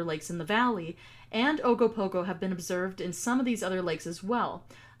lake to other lakes in the valley, and Ogopogo have been observed in some of these other lakes as well.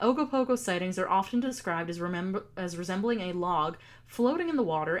 Ogopogo sightings are often described as resembling a log floating in the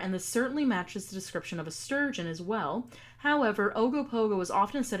water, and this certainly matches the description of a sturgeon as well. However, Ogopogo is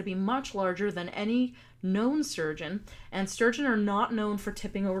often said to be much larger than any known sturgeon, and sturgeon are not known for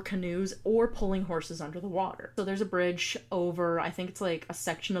tipping over canoes or pulling horses under the water. So there's a bridge over, I think it's like a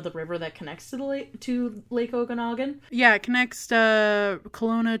section of the river that connects to Lake Okanagan. Yeah, it connects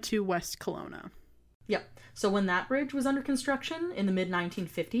Kelowna to West Kelowna. Yep. So when that bridge was under construction in the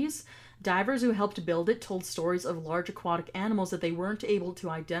mid-1950s, divers who helped build it told stories of large aquatic animals that they weren't able to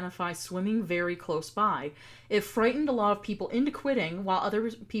identify swimming very close by. It frightened a lot of people into quitting, while other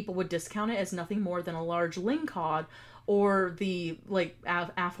people would discount it as nothing more than a large lingcod or the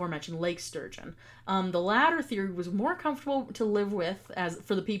aforementioned lake sturgeon. The latter theory was more comfortable to live with as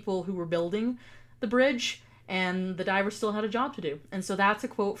for the people who were building the bridge, and the divers still had a job to do. And so that's a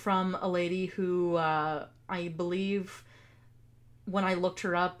quote from a lady who, I believe, when I looked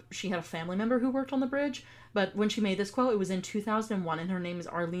her up, she had a family member who worked on the bridge. But when she made this quote, it was in 2001, and her name is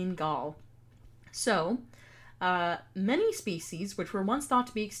Arlene Gall. So, many species, which were once thought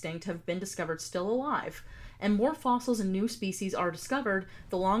to be extinct, have been discovered still alive. And more fossils and new species are discovered,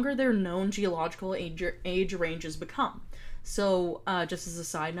 the longer their known geological age ranges become. So, just as a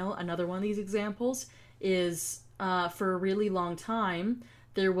side note, another one of these examples is, for a really long time,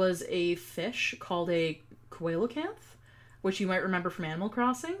 there was a fish called a coelacanth, which you might remember from Animal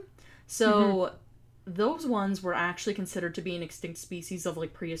Crossing. So those ones were actually considered to be an extinct species of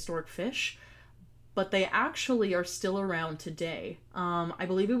like prehistoric fish, but they actually are still around today. I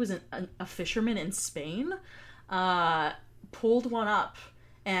believe it was a fisherman in Spain pulled one up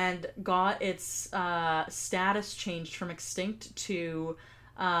and got its status changed from extinct to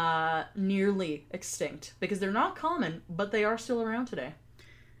nearly extinct, because they're not common, but they are still around today.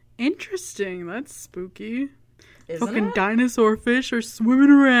 Interesting. That's spooky. Isn't Fucking it? dinosaur fish are swimming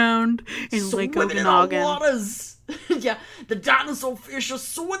around in Lake Swimming Okanagan. in our waters. Yeah, the dinosaur fish are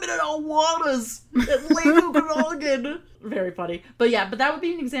swimming in our waters at Lake Okanagan. Very funny. But that would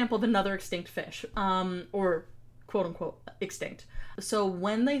be an example of another extinct fish, or quote unquote extinct. So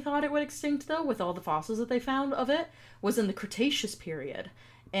when they thought it would extinct, though, with all the fossils that they found of it, was in the Cretaceous period,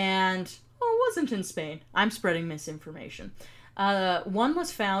 and it wasn't in Spain. I'm spreading misinformation. One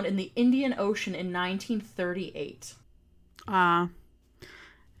was found in the Indian Ocean in 1938.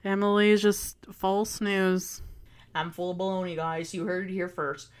 Emily's just false news. I'm full of baloney, guys. You heard it here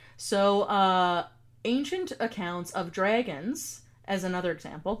first. So, ancient accounts of dragons, as another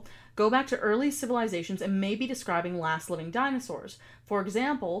example, go back to early civilizations and may be describing last living dinosaurs. For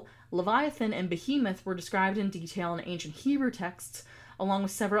example, Leviathan and Behemoth were described in detail in ancient Hebrew texts, along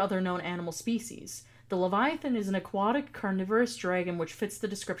with several other known animal species. The Leviathan is an aquatic carnivorous dragon which fits the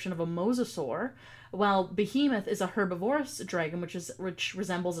description of a mosasaur, while Behemoth is a herbivorous dragon which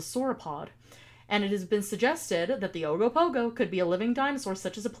resembles a sauropod. And it has been suggested that the Ogopogo could be a living dinosaur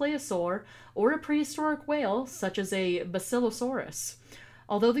such as a plesiosaur, or a prehistoric whale such as a Basilosaurus.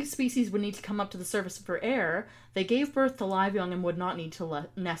 Although these species would need to come up to the surface for air, they gave birth to live young and would not need to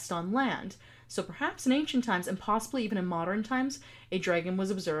nest on land. So perhaps in ancient times, and possibly even in modern times, a dragon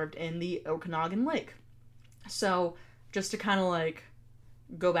was observed in the Okanagan Lake. So, just to kind of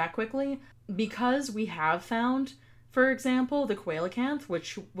go back quickly, because we have found, for example, the coelacanth,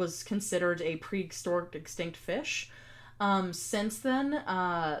 which was considered a prehistoric extinct fish, since then,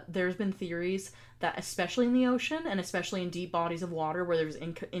 there's been theories that, especially in the ocean, and especially in deep bodies of water where there's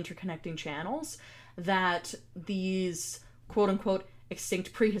interconnecting channels, that these quote-unquote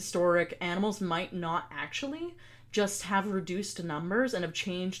extinct prehistoric animals might not actually just have reduced numbers and have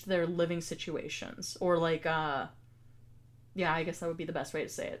changed their living situations. Or I guess that would be the best way to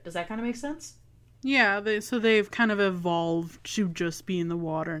say it. Does that kind of make sense? Yeah, so they've kind of evolved to just be in the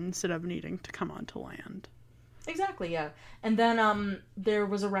water instead of needing to come onto land. Exactly, yeah. And then there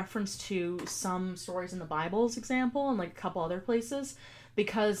was a reference to some stories in the Bible, as example, and a couple other places,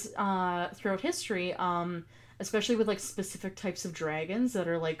 because throughout history, especially with specific types of dragons that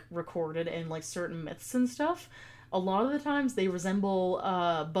are recorded in certain myths and stuff, a lot of the times they resemble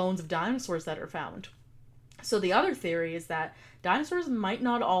bones of dinosaurs that are found. So the other theory is that dinosaurs might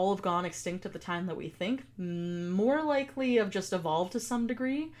not all have gone extinct at the time that we think, more likely have just evolved to some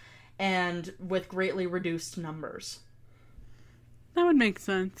degree, and with greatly reduced numbers. That would make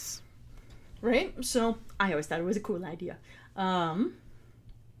sense. Right? So, I always thought it was a cool idea. Moving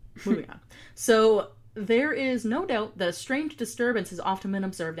on. So, there is no doubt that a strange disturbance has often been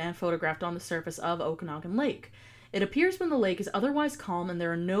observed and photographed on the surface of Okanagan Lake. It appears when the lake is otherwise calm and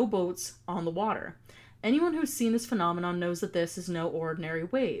there are no boats on the water. Anyone who's seen this phenomenon knows that this is no ordinary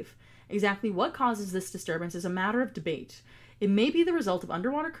wave. Exactly what causes this disturbance is a matter of debate. It may be the result of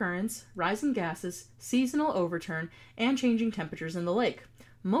underwater currents, rising gases, seasonal overturn, and changing temperatures in the lake.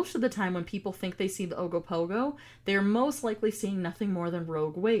 Most of the time when people think they see the Ogopogo, they are most likely seeing nothing more than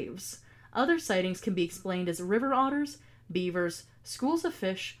rogue waves. Other sightings can be explained as river otters, beavers, schools of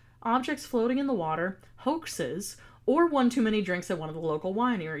fish, objects floating in the water, hoaxes, or one too many drinks at one of the local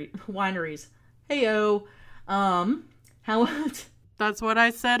wineries. Heyo. How... That's what I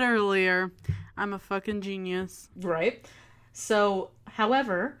said earlier. I'm a fucking genius. Right. So,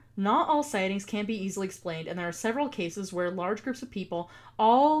 however, not all sightings can be easily explained, and there are several cases where large groups of people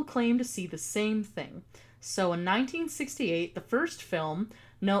all claim to see the same thing. So, in 1968, the first film,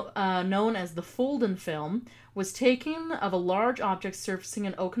 known as the Fulden film, was taken of a large object surfacing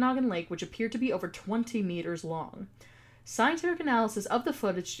in Okanagan Lake, which appeared to be over 20 meters long. Scientific analysis of the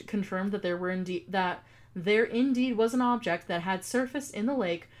footage confirmed that there indeed was an object that had surfaced in the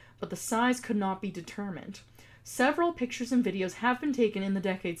lake, but the size could not be determined. Several pictures and videos have been taken in the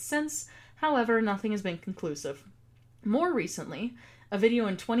decades since, however, nothing has been conclusive. More recently, a video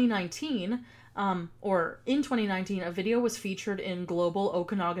in 2019, a video was featured in Global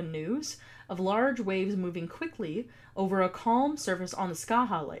Okanagan News of large waves moving quickly over a calm surface on the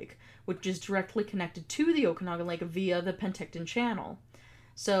Skaha Lake, which is directly connected to the Okanagan Lake via the Penticton Channel.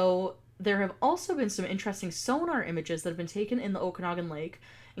 So, there have also been some interesting sonar images that have been taken in the Okanagan Lake,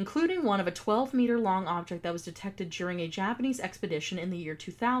 including one of a 12-meter-long object that was detected during a Japanese expedition in the year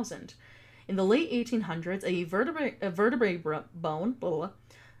 2000. In the late 1800s, a vertebrae bone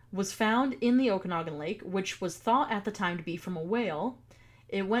was found in the Okanagan Lake, which was thought at the time to be from a whale.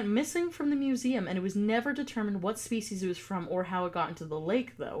 It went missing from the museum, and it was never determined what species it was from or how it got into the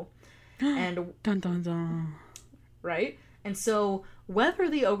lake, though. And dun dun dun. Right? And so, whether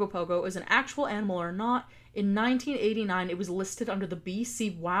the Ogopogo is an actual animal or not, in 1989 it was listed under the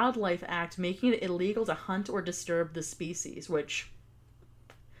BC Wildlife Act, making it illegal to hunt or disturb the species, which,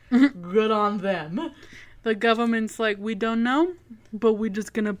 good on them. The government's like, we don't know, but we're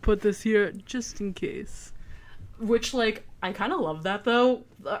just gonna put this here just in case. Which, like, I kind of love that, though.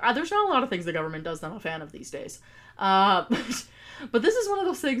 There's not a lot of things the government does that I'm a fan of these days. But this is one of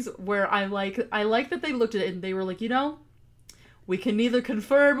those things where I like that they looked at it and they were like, we can neither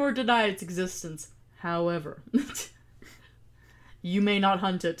confirm or deny its existence. However, you may not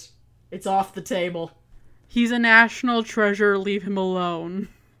hunt it. It's off the table. He's a national treasure. Leave him alone.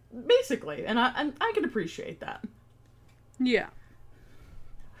 Basically, and I can appreciate that. Yeah.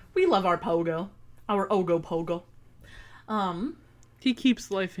 We love our pogo. Our Ogopogo. He keeps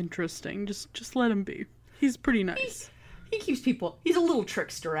life interesting. Just let him be. He's pretty nice. He keeps people... He's a little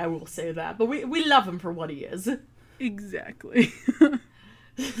trickster, I will say that. But we love him for what he is. Exactly.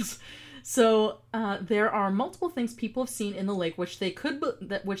 So, there are multiple things people have seen in the lake which they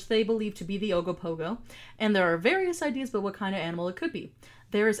believe to be the Ogopogo, and there are various ideas about what kind of animal it could be.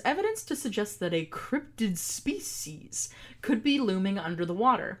 There is evidence to suggest that a cryptid species could be looming under the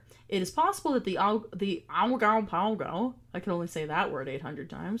water. It is possible that the Ogopogo, I can only say that word 800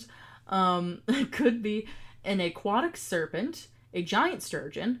 times, could be an aquatic serpent, a giant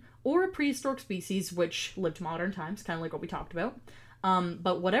sturgeon, or a prehistoric species which lived to modern times, kind of like what we talked about.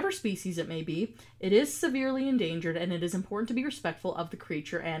 But whatever species it may be, it is severely endangered, and it is important to be respectful of the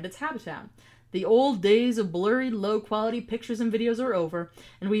creature and its habitat. The old days of blurry, low-quality pictures and videos are over,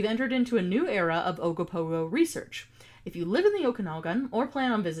 and we've entered into a new era of Ogopogo research. If you live in the Okanagan or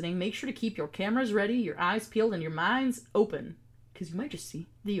plan on visiting, make sure to keep your cameras ready, your eyes peeled, and your minds open, because you might just see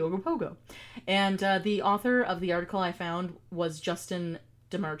the Ogopogo. And the author of the article I found was Justin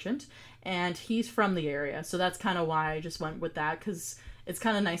DeMerchant, and he's from the area, so that's kind of why I just went with that, because it's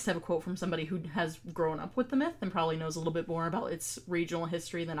kind of nice to have a quote from somebody who has grown up with the myth and probably knows a little bit more about its regional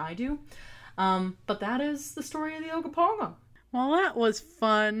history than I do. But that is the story of the Ogopogo. Well, that was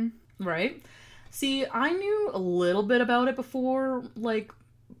fun. Right? See, I knew a little bit about it before, like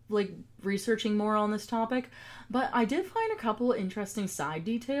researching more on this topic, but I did find a couple of interesting side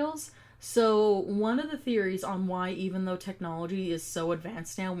details. So, one of the theories on why, even though technology is so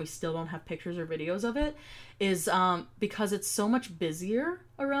advanced now and we still don't have pictures or videos of it, is because it's so much busier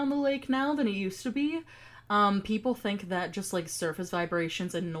around the lake now than it used to be. People think that just like surface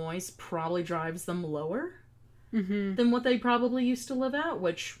vibrations and noise probably drives them lower than what they probably used to live at,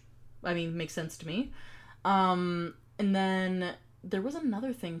 which, I mean, makes sense to me. And then there was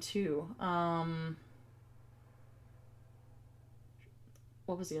another thing too.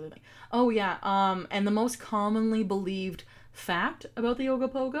 What was the other thing? Oh yeah, and the most commonly believed fact about the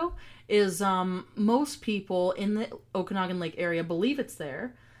Ogopogo is most people in the Okanagan Lake area believe it's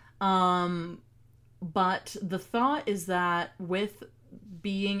there. But the thought is that with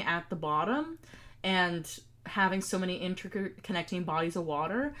being at the bottom and having so many interconnecting bodies of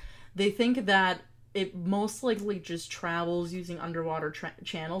water, they think that it most likely just travels using underwater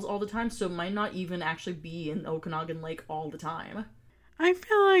channels all the time, so it might not even actually be in Okanagan Lake all the time. I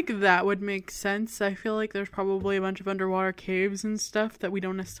feel like that would make sense. I feel like there's probably a bunch of underwater caves and stuff that we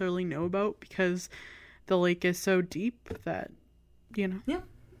don't necessarily know about because the lake is so deep that, you know, Yeah.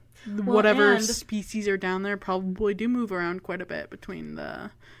 whatever species are down there probably do move around quite a bit between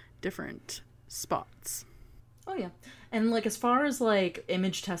the different spots. Oh, yeah. And, like, as far as, like,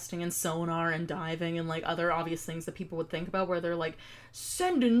 image testing and sonar and diving and, like, other obvious things that people would think about where they're like,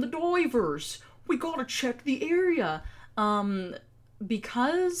 send in the divers! We gotta check the area!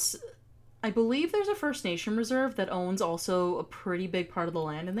 Because I believe there's a First Nation reserve that owns also a pretty big part of the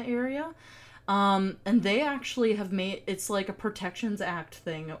land in the area. And they actually have made, it's like a Protections Act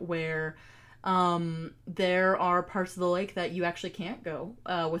thing where there are parts of the lake that you actually can't go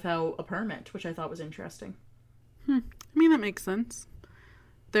without a permit, which I thought was interesting. I mean, that makes sense.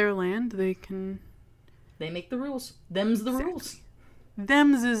 Their land, they make the rules. Them's the rules.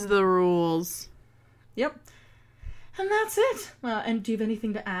 Them's is the rules. Yep. And that's it. And do you have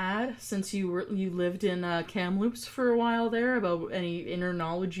anything to add, since you lived in Kamloops for a while there, about any inner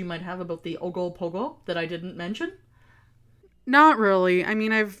knowledge you might have about the Ogopogo that I didn't mention? Not really. I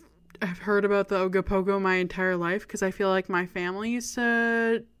mean, I've heard about the Ogopogo my entire life because I feel like my family used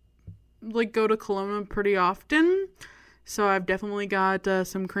to like go to Kelowna pretty often. So I've definitely got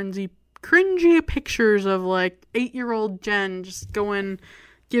some cringy pictures of like 8-year-old Jen just giving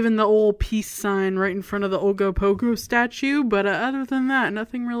the old peace sign right in front of the Ogopogo statue. But other than that,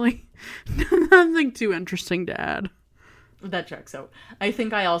 nothing too interesting to add. That checks out. I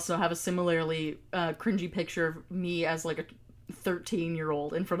think I also have a similarly cringy picture of me as like a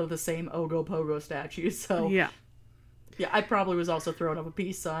 13-year-old in front of the same Ogopogo statue. So yeah, I probably was also throwing up a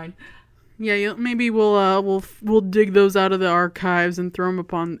peace sign. Yeah, maybe we'll dig those out of the archives and throw them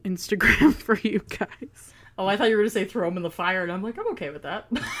up on Instagram for you guys. Oh, I thought you were going to say throw them in the fire, and I'm like, I'm okay with that.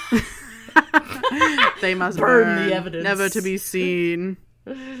 They must burn the evidence. Never to be seen.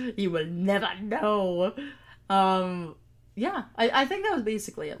 You will never know. Yeah, I think that was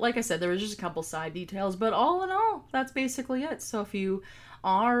basically it. Like I said, there was just a couple side details, but all in all, that's basically it. So if you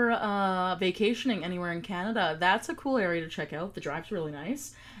are vacationing anywhere in Canada, that's a cool area to check out. The drive's really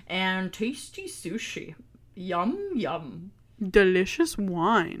nice. And tasty sushi. Yum, yum. Delicious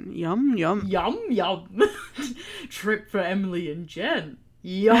wine. Yum, yum. Yum, yum. Trip for Emily and Jen.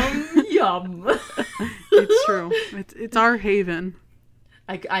 Yum, yum. It's true. It's our haven.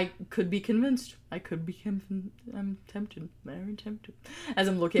 I could be convinced. I'm tempted. Very tempted. As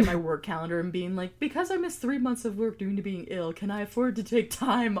I'm looking at my work calendar and being like, because I missed 3 months of work due to being ill, can I afford to take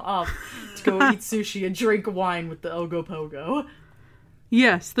time off to go eat sushi and drink wine with the Ogopogo?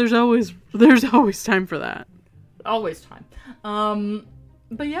 Yes, there's always time for that. Always time.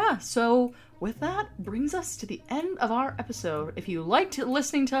 But yeah, so with that brings us to the end of our episode. If you liked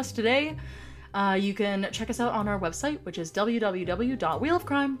listening to us today, you can check us out on our website, which is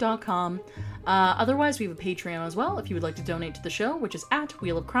www.wheelofcrime.com. Otherwise, we have a Patreon as well if you would like to donate to the show, which is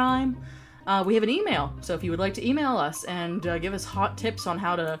 @wheelofcrime. We have an email, so if you would like to email us and give us hot tips on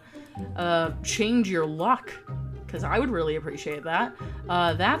how to change your luck, because I would really appreciate that,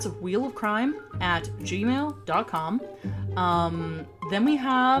 that's wheelofcrime@gmail.com. Then we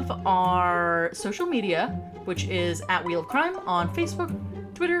have our social media, which is @wheelofcrime on Facebook,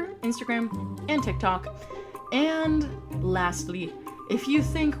 Twitter, Instagram, and TikTok. And lastly, if you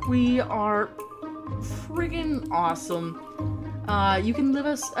think we are friggin' awesome, you can leave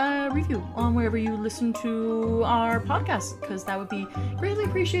us a review on wherever you listen to our podcast, because that would be greatly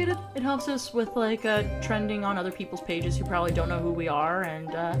appreciated. It helps us with like trending on other people's pages who probably don't know who we are, and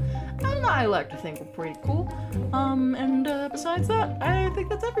I don't know, I like to think we're pretty cool. And besides that, I think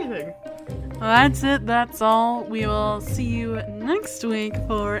that's everything. Well, that's it. That's all. We will see you next week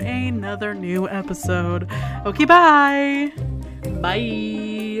for another new episode. Okay, bye.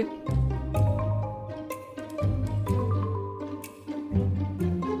 Bye.